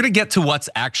 We're gonna get to what's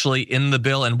actually in the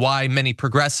bill and why many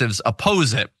progressives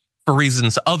oppose it for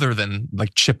reasons other than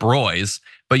like Chip Roy's.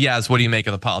 But Yaz, what do you make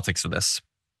of the politics of this?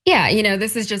 Yeah,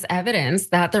 this is just evidence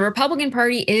that the Republican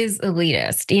Party is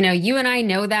elitist. You and I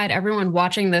know that. Everyone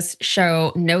watching this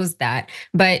show knows that.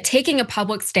 But taking a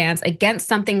public stance against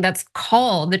something that's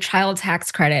called the child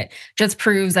tax credit just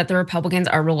proves that the Republicans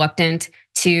are reluctant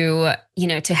to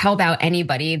help out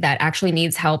anybody that actually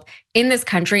needs help in this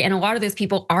country. And a lot of those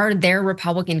people are their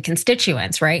Republican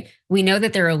constituents, right? We know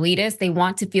that they're elitist. They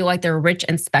want to feel like they're rich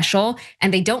and special,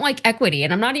 and they don't like equity.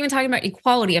 And I'm not even talking about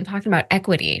equality, I'm talking about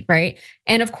equity, right?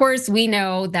 And of course, we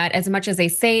know that as much as they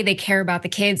say they care about the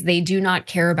kids, they do not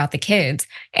care about the kids.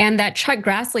 And that Chuck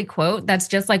Grassley quote, that's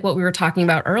just like what we were talking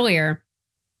about earlier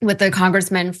with the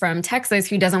congressman from Texas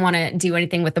who doesn't want to do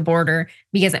anything with the border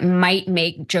because it might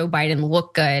make Joe Biden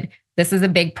look good. This is a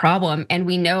big problem. And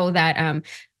we know that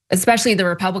especially the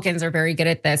Republicans are very good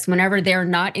at this. Whenever they're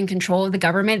not in control of the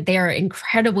government, they are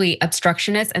incredibly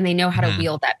obstructionist and they know how to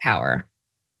wield that power.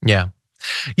 Yeah,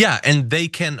 and they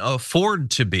can afford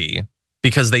to be,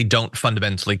 because they don't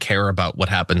fundamentally care about what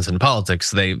happens in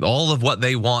politics. All of what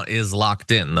they want is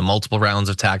locked in, the multiple rounds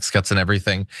of tax cuts and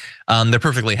everything. They're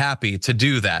perfectly happy to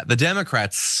do that. The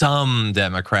Democrats, some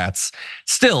Democrats,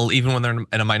 still, even when they're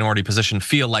in a minority position,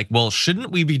 feel like, well,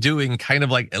 shouldn't we be doing kind of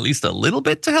like at least a little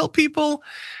bit to help people?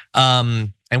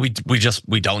 And we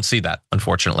don't see that,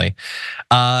 unfortunately.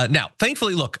 Now,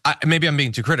 thankfully, look, maybe I'm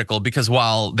being too critical because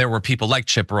while there were people like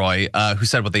Chip Roy who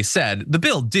said what they said, the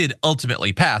bill did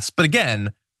ultimately pass. But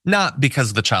again, not because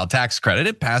of the child tax credit,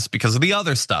 it passed because of the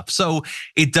other stuff. So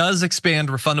it does expand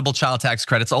refundable child tax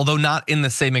credits, although not in the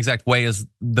same exact way as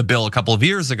the bill a couple of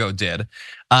years ago did.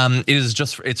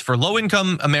 It's for low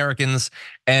income Americans,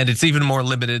 and it's even more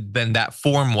limited than that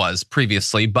form was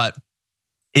previously, but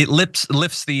it lifts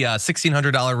the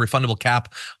 $1,600 refundable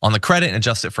cap on the credit and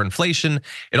adjusts it for inflation.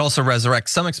 It also resurrects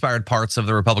some expired parts of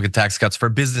the Republican tax cuts for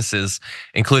businesses,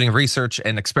 including research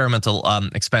and experimental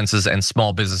expenses and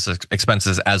small business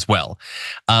expenses as well.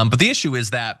 But the issue is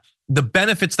that the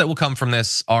benefits that will come from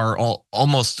this are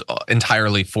almost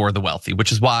entirely for the wealthy,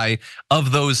 which is why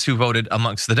of those who voted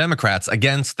amongst the Democrats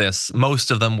against this,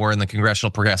 most of them were in the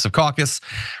Congressional Progressive Caucus.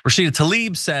 Rashida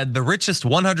Tlaib said the richest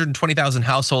 120,000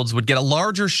 households would get a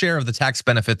larger share of the tax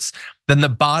benefits than the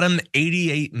bottom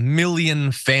 88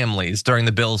 million families during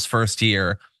the bill's first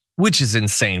year, which is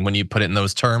insane when you put it in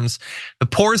those terms. The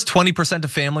poorest 20%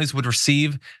 of families would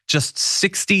receive just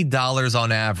 $60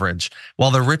 on average,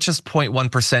 while the richest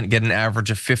 0.1% get an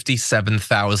average of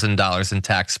 $57,000 in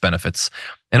tax benefits.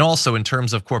 And also in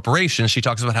terms of corporations, she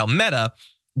talks about how Meta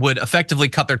would effectively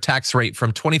cut their tax rate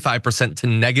from 25% to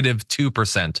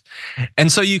 -2%.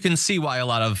 And so you can see why a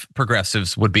lot of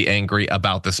progressives would be angry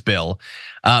about this bill.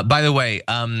 By the way,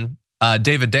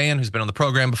 David Dayen, who's been on the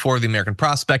program before, the American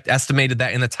Prospect, estimated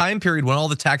that in the time period when all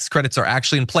the tax credits are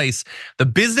actually in place, the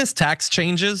business tax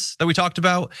changes that we talked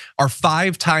about are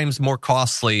 5 times more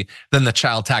costly than the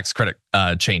child tax credit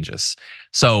changes.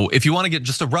 So if you want to get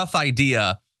just a rough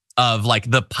idea of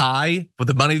like the pie with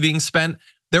the money being spent,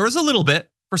 there is a little bit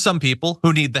for some people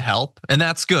who need the help, and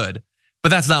that's good. But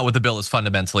that's not what the bill is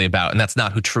fundamentally about, and that's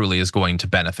not who truly is going to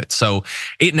benefit. So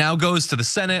it now goes to the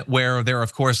Senate, where they're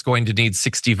of course going to need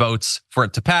 60 votes for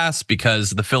it to pass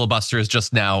because the filibuster is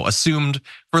just now assumed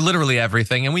for literally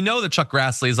everything. And we know that Chuck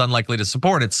Grassley is unlikely to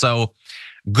support it. So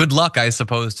good luck, I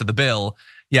suppose, to the bill.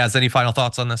 Yaz, any final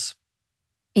thoughts on this?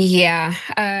 Yeah,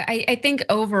 I think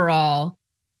overall,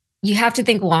 you have to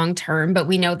think long term, but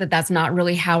we know that that's not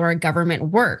really how our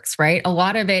government works, right? A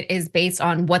lot of it is based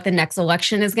on what the next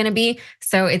election is going to be.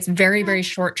 So it's very, very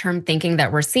short term thinking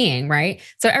that we're seeing, right?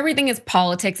 So everything is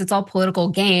politics. It's all political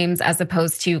games as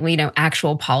opposed to,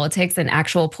 actual politics and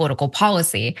actual political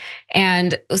policy.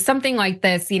 And something like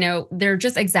this, they're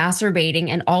just exacerbating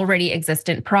an already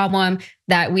existent problem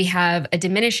that we have a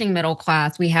diminishing middle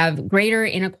class. We have greater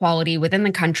inequality within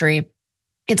the country.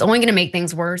 It's only going to make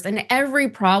things worse. And every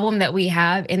problem that we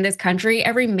have in this country,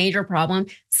 every major problem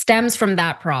stems from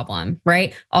that problem,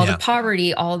 right? All the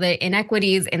poverty, all the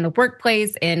inequities in the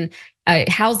workplace, in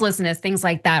houselessness, things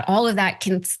like that. All of that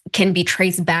can be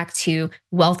traced back to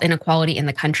wealth inequality in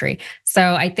the country.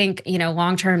 So I think,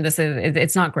 long term,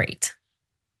 it's not great.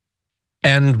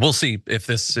 And we'll see if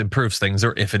this improves things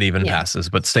or if it even passes.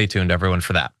 But stay tuned, everyone,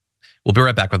 for that. We'll be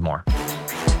right back with more.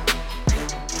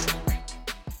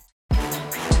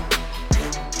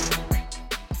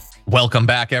 Welcome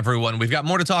back, everyone. We've got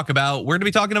more to talk about. We're going to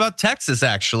be talking about Texas,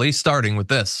 actually, starting with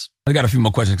this. I got a few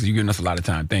more questions because you're giving us a lot of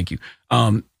time. Thank you.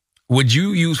 Would you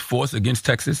use force against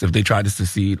Texas if they tried to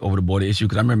secede over the border issue?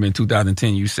 Because I remember in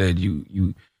 2010, you said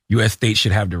U.S. states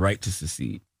should have the right to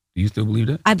secede. Do you still believe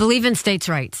that? I believe in states'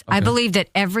 rights. Okay. I believe that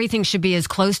everything should be as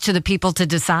close to the people to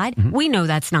decide. Mm-hmm. We know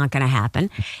that's not going to happen.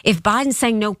 If Biden's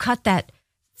saying, no, cut that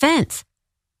fence,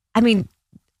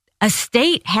 a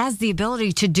state has the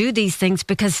ability to do these things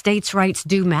because states' rights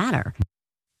do matter.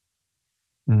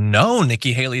 No,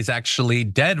 Nikki Haley is actually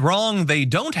dead wrong. They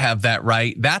don't have that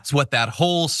right. That's what that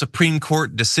whole Supreme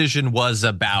Court decision was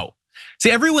about.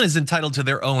 See, everyone is entitled to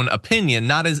their own opinion,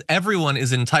 not as everyone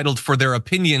is entitled for their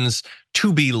opinions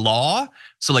to be law.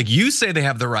 So like you say they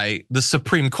have the right, the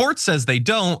Supreme Court says they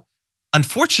don't.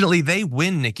 Unfortunately, they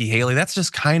win, Nikki Haley. That's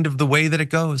just kind of the way that it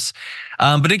goes.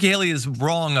 But Nikki Haley is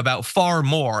wrong about far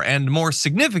more and more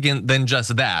significant than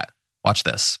just that. Watch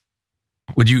this.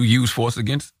 Would you use force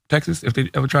against Texas if they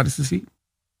ever try to secede?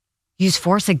 Use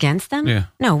force against them? Yeah.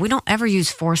 No, we don't ever use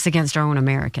force against our own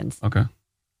Americans. Okay.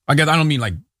 I guess I don't mean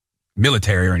like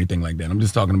military or anything like that. I'm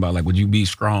just talking about would you be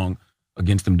strong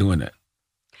against them doing that?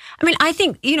 I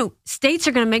think, states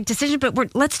are going to make decisions,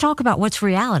 but let's talk about what's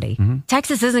reality. Mm-hmm.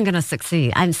 Texas isn't going to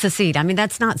secede.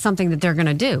 That's not something that they're going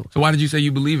to do. So why did you say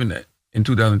you believe in that in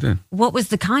 2010? What was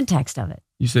the context of it?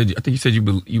 I think you said you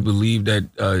believe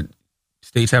that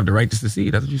states have the right to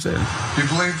secede. That's what you said. Do you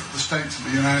believe the states of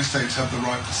the United States have the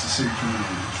right to secede from the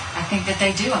Union? I think that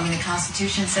they do. The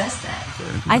Constitution says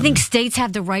that. I think states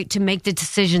have the right to make the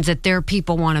decisions that their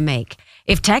people want to make.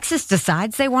 If Texas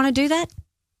decides they want to do that,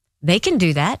 they can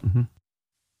do that. Mm-hmm.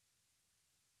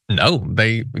 No,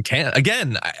 they can't.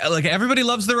 Again, everybody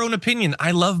loves their own opinion. I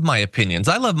love my opinions.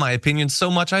 I love my opinions so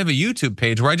much. I have a YouTube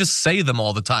page where I just say them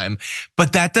all the time.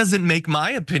 But that doesn't make my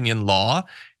opinion law,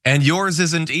 and yours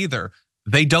isn't either.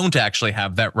 They don't actually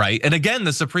have that right. And again,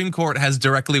 the Supreme Court has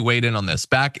directly weighed in on this.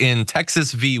 Back in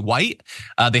Texas v. White,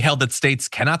 they held that states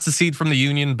cannot secede from the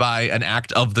union by an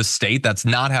act of the state. That's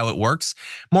not how it works.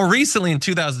 More recently, in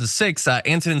 2006,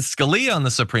 Antonin Scalia on the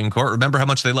Supreme Court, remember how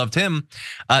much they loved him,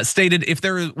 stated if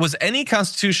there was any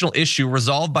constitutional issue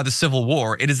resolved by the Civil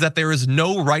War, it is that there is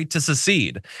no right to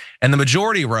secede. And the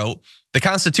majority wrote, the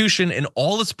Constitution in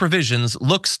all its provisions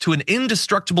looks to an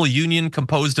indestructible union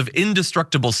composed of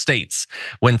indestructible states.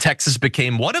 When Texas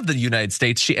became one of the United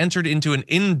States, she entered into an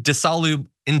indissoluble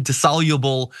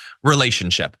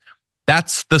relationship.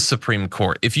 That's the Supreme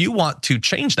Court. If you want to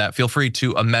change that, feel free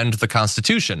to amend the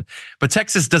Constitution. But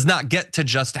Texas does not get to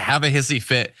just have a hissy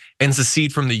fit and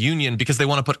secede from the union because they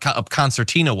want to put up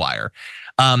concertina wire.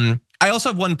 I also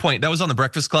have one point that was on the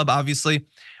Breakfast Club, obviously.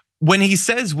 When he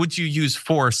says, would you use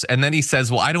force? And then he says,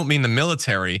 well, I don't mean the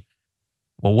military.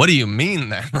 Well, what do you mean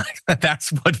then? That's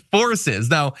what force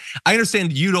is. Now, I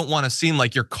understand you don't want to seem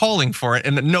like you're calling for it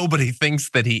and that nobody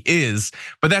thinks that he is,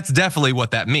 but that's definitely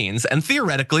what that means. And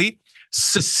theoretically,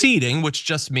 seceding, which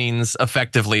just means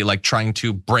effectively trying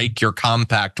to break your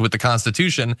compact with the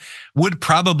Constitution, would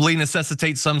probably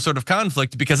necessitate some sort of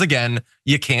conflict because again,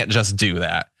 you can't just do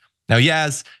that. Now,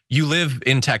 Yaz, you live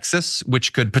in Texas,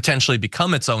 which could potentially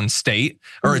become its own state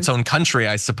or its own country,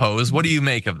 I suppose. What do you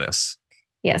make of this?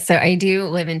 Yeah, so I do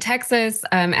live in Texas.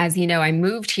 As you know, I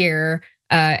moved here.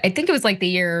 I think it was the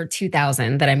year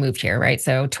 2000 that I moved here, right?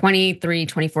 So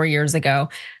 24 years ago.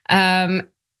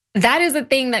 That is a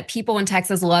thing that people in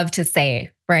Texas love to say,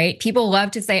 right? People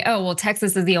love to say, oh, well,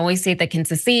 Texas is the only state that can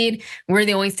secede. We're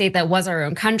the only state that was our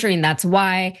own country. And that's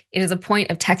why it is a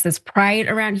point of Texas pride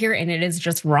around here. And it is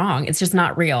just wrong. It's just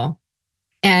not real.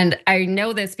 And I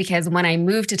know this because when I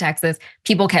moved to Texas,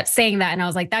 people kept saying that. And I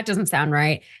was like, that doesn't sound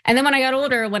right. And then when I got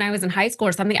older, when I was in high school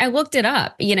or something, I looked it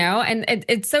up, and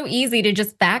it's so easy to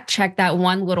just fact check that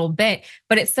one little bit,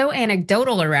 but it's so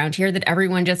anecdotal around here that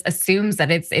everyone just assumes that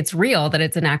it's real, that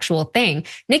it's an actual thing.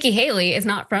 Nikki Haley is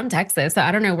not from Texas, so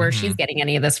I don't know where she's getting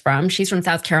any of this from. She's from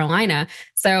South Carolina.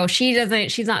 So she's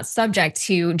not subject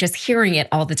to just hearing it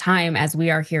all the time as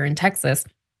we are here in Texas.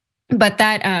 But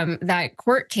that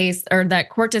court case or that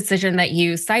court decision that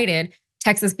you cited,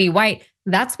 Texas v. White,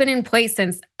 that's been in place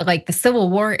since like the Civil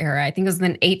War era. I think it was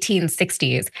in the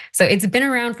 1860s. So it's been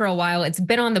around for a while. It's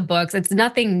been on the books. It's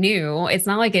nothing new. It's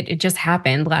not like it just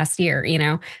happened last year,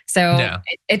 So yeah.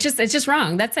 It's just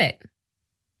wrong. That's it.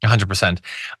 100%.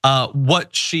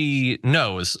 What she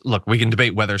knows, look, we can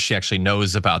debate whether she actually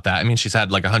knows about that. I mean, she's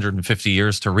had like 150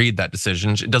 years to read that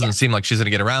decision. It doesn't seem like she's going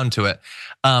to get around to it.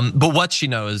 But what she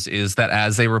knows is that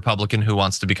as a Republican who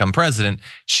wants to become president,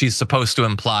 she's supposed to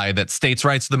imply that states'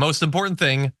 rights are the most important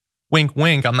thing. Wink,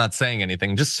 wink. I'm not saying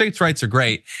anything. Just states' rights are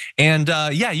great. And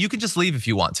yeah, you could just leave if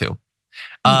you want to.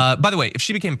 By the way, if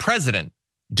she became president,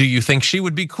 do you think she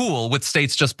would be cool with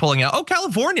states just pulling out? Oh,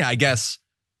 California, I guess.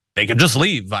 They could just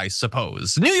leave, I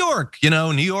suppose. New York,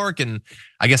 New York and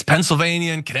I guess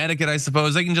Pennsylvania and Connecticut, I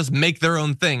suppose. They can just make their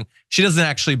own thing. She doesn't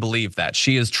actually believe that.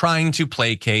 She is trying to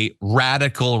placate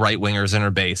radical right-wingers in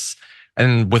her base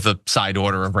and with a side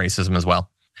order of racism as well.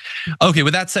 Okay,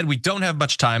 with that said, we don't have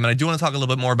much time and I do want to talk a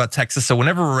little bit more about Texas. So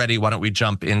whenever we're ready, why don't we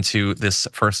jump into this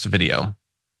first video?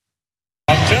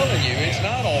 I'm telling you, it's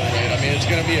not all red. I mean, it's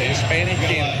going to be a Hispanic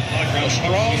candidate, a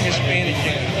strong Hispanic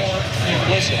candidate.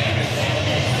 Listen.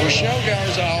 Rochelle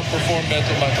Garza outperformed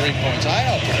Bethel by 3 points. I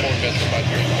outperformed Bethel by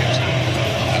 3 points.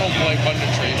 I don't play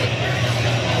punditry, but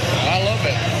I love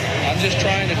it. I'm just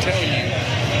trying to tell you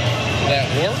that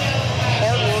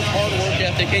hard work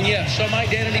ethic, and yeah, some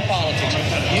identity politics.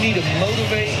 You need to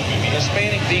motivate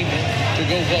Hispanic people to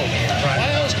go vote. Right.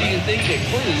 Why else do you think that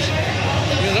Cruz,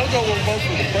 they'll go vote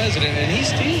for the president, and he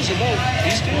steals a vote. He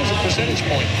steals a percentage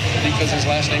point because his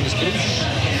last name is Cruz.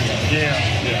 Yeah.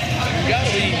 You got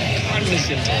to be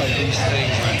cognizant of these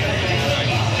things.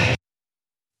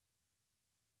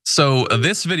 So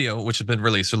this video, which has been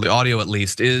released, or the audio at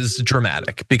least, is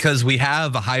dramatic because we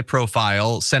have a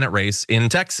high-profile Senate race in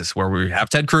Texas where we have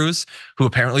Ted Cruz, who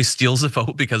apparently steals a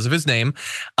vote because of his name,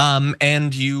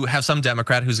 and you have some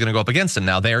Democrat who's going to go up against him.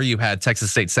 Now there you had Texas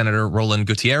State Senator Roland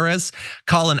Gutierrez.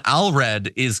 Colin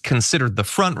Allred is considered the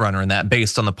front runner in that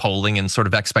based on the polling and sort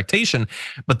of expectation.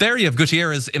 But there you have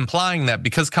Gutierrez implying that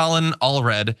because Colin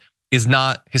Allred is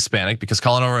not Hispanic, because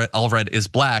Colin Allred is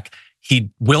black,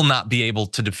 he will not be able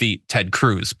to defeat Ted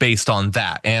Cruz based on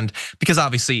that. And because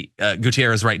obviously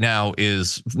Gutierrez right now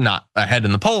is not ahead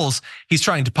in the polls, he's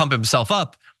trying to pump himself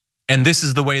up. And this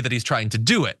is the way that he's trying to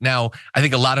do it. Now, I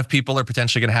think a lot of people are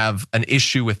potentially gonna have an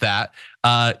issue with that.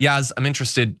 Yaz, I'm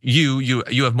interested, you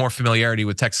have more familiarity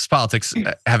with Texas politics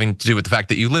having to do with the fact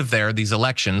that you live there, these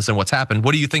elections and what's happened.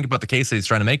 What do you think about the case that he's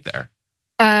trying to make there?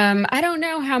 I don't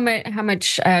know how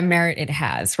much merit it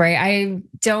has, right? I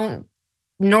don't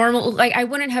I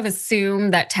wouldn't have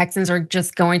assumed that Texans are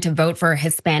just going to vote for a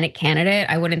Hispanic candidate.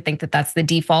 I wouldn't think that that's the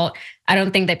default. I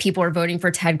don't think that people are voting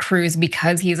for Ted Cruz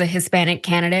because he's a Hispanic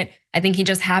candidate. I think he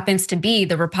just happens to be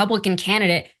the Republican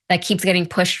candidate that keeps getting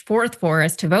pushed forth for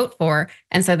us to vote for.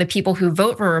 And so the people who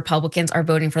vote for Republicans are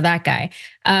voting for that guy.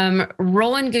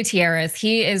 Roland Gutierrez,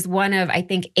 he is one of, I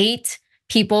think, 8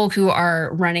 people who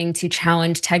are running to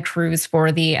challenge Ted Cruz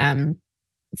for the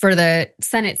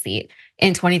Senate seat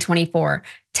in 2024.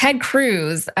 Ted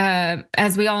Cruz,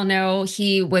 as we all know,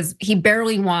 he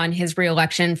barely won his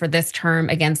reelection for this term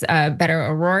against Beto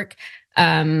O'Rourke.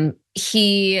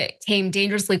 He came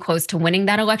dangerously close to winning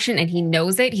that election, and he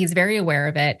knows it. He's very aware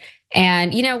of it.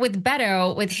 And with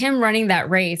Beto, with him running that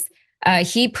race,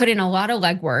 he put in a lot of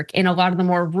legwork in a lot of the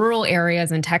more rural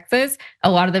areas in Texas,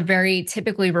 a lot of the very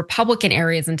typically Republican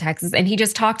areas in Texas, and he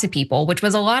just talked to people, which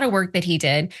was a lot of work that he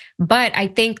did. But I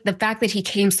think the fact that he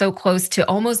came so close to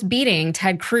almost beating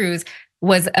Ted Cruz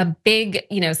was a big,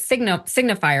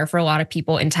 signifier for a lot of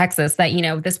people in Texas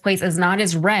that, this place is not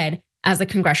as red as the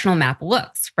congressional map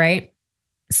looks, right?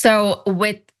 So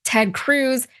with Ted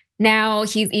Cruz, now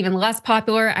he's even less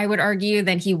popular, I would argue,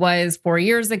 than he was 4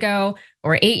 years ago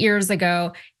or 8 years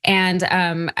ago. And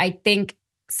I think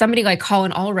somebody like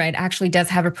Colin Allred actually does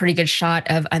have a pretty good shot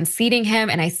of unseating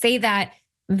him. And I say that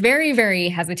very, very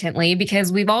hesitantly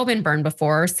because we've all been burned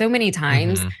before so many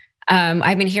times.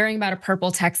 I've been hearing about a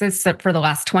purple Texas for the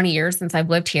last 20 years since I've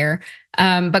lived here.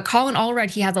 But Colin Allred,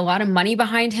 he has a lot of money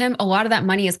behind him. A lot of that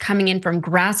money is coming in from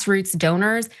grassroots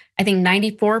donors. I think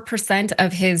 94%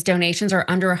 of his donations are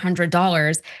under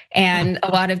 $100. And a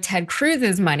lot of Ted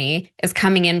Cruz's money is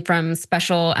coming in from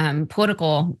special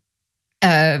political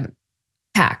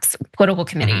PACs, political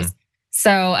committees.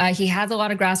 So he has a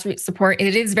lot of grassroots support.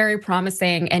 It is very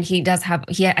promising, and he does have.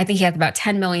 I think he has about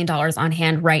 $10 million on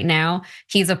hand right now.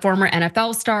 He's a former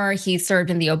NFL star. He served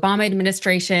in the Obama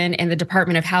administration in the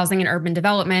Department of Housing and Urban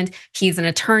Development. He's an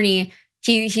attorney.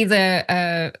 He's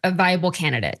a viable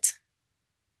candidate.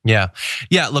 Yeah.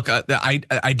 Look,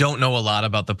 I don't know a lot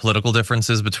about the political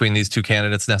differences between these two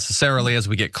candidates necessarily. As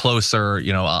we get closer,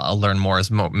 I'll learn more,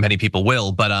 as many people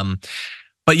will. But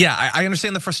yeah, I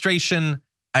understand the frustration.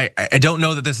 I don't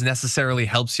know that this necessarily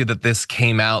helps you that this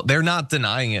came out. They're not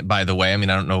denying it, by the way. I mean,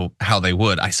 I don't know how they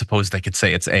would. I suppose they could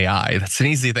say it's AI. That's an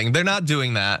easy thing. They're not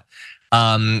doing that.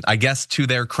 I guess to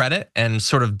their credit, and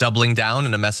sort of doubling down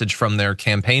in a message from their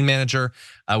campaign manager,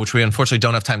 which we unfortunately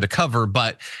don't have time to cover,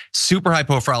 but super high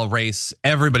profile race.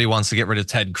 Everybody wants to get rid of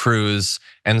Ted Cruz.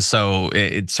 And so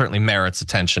it certainly merits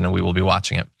attention, and we will be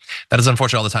watching it. That is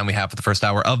unfortunately all the time we have for the first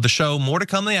hour of the show. More to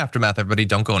come in the aftermath, everybody.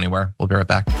 Don't go anywhere. We'll be right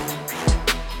back.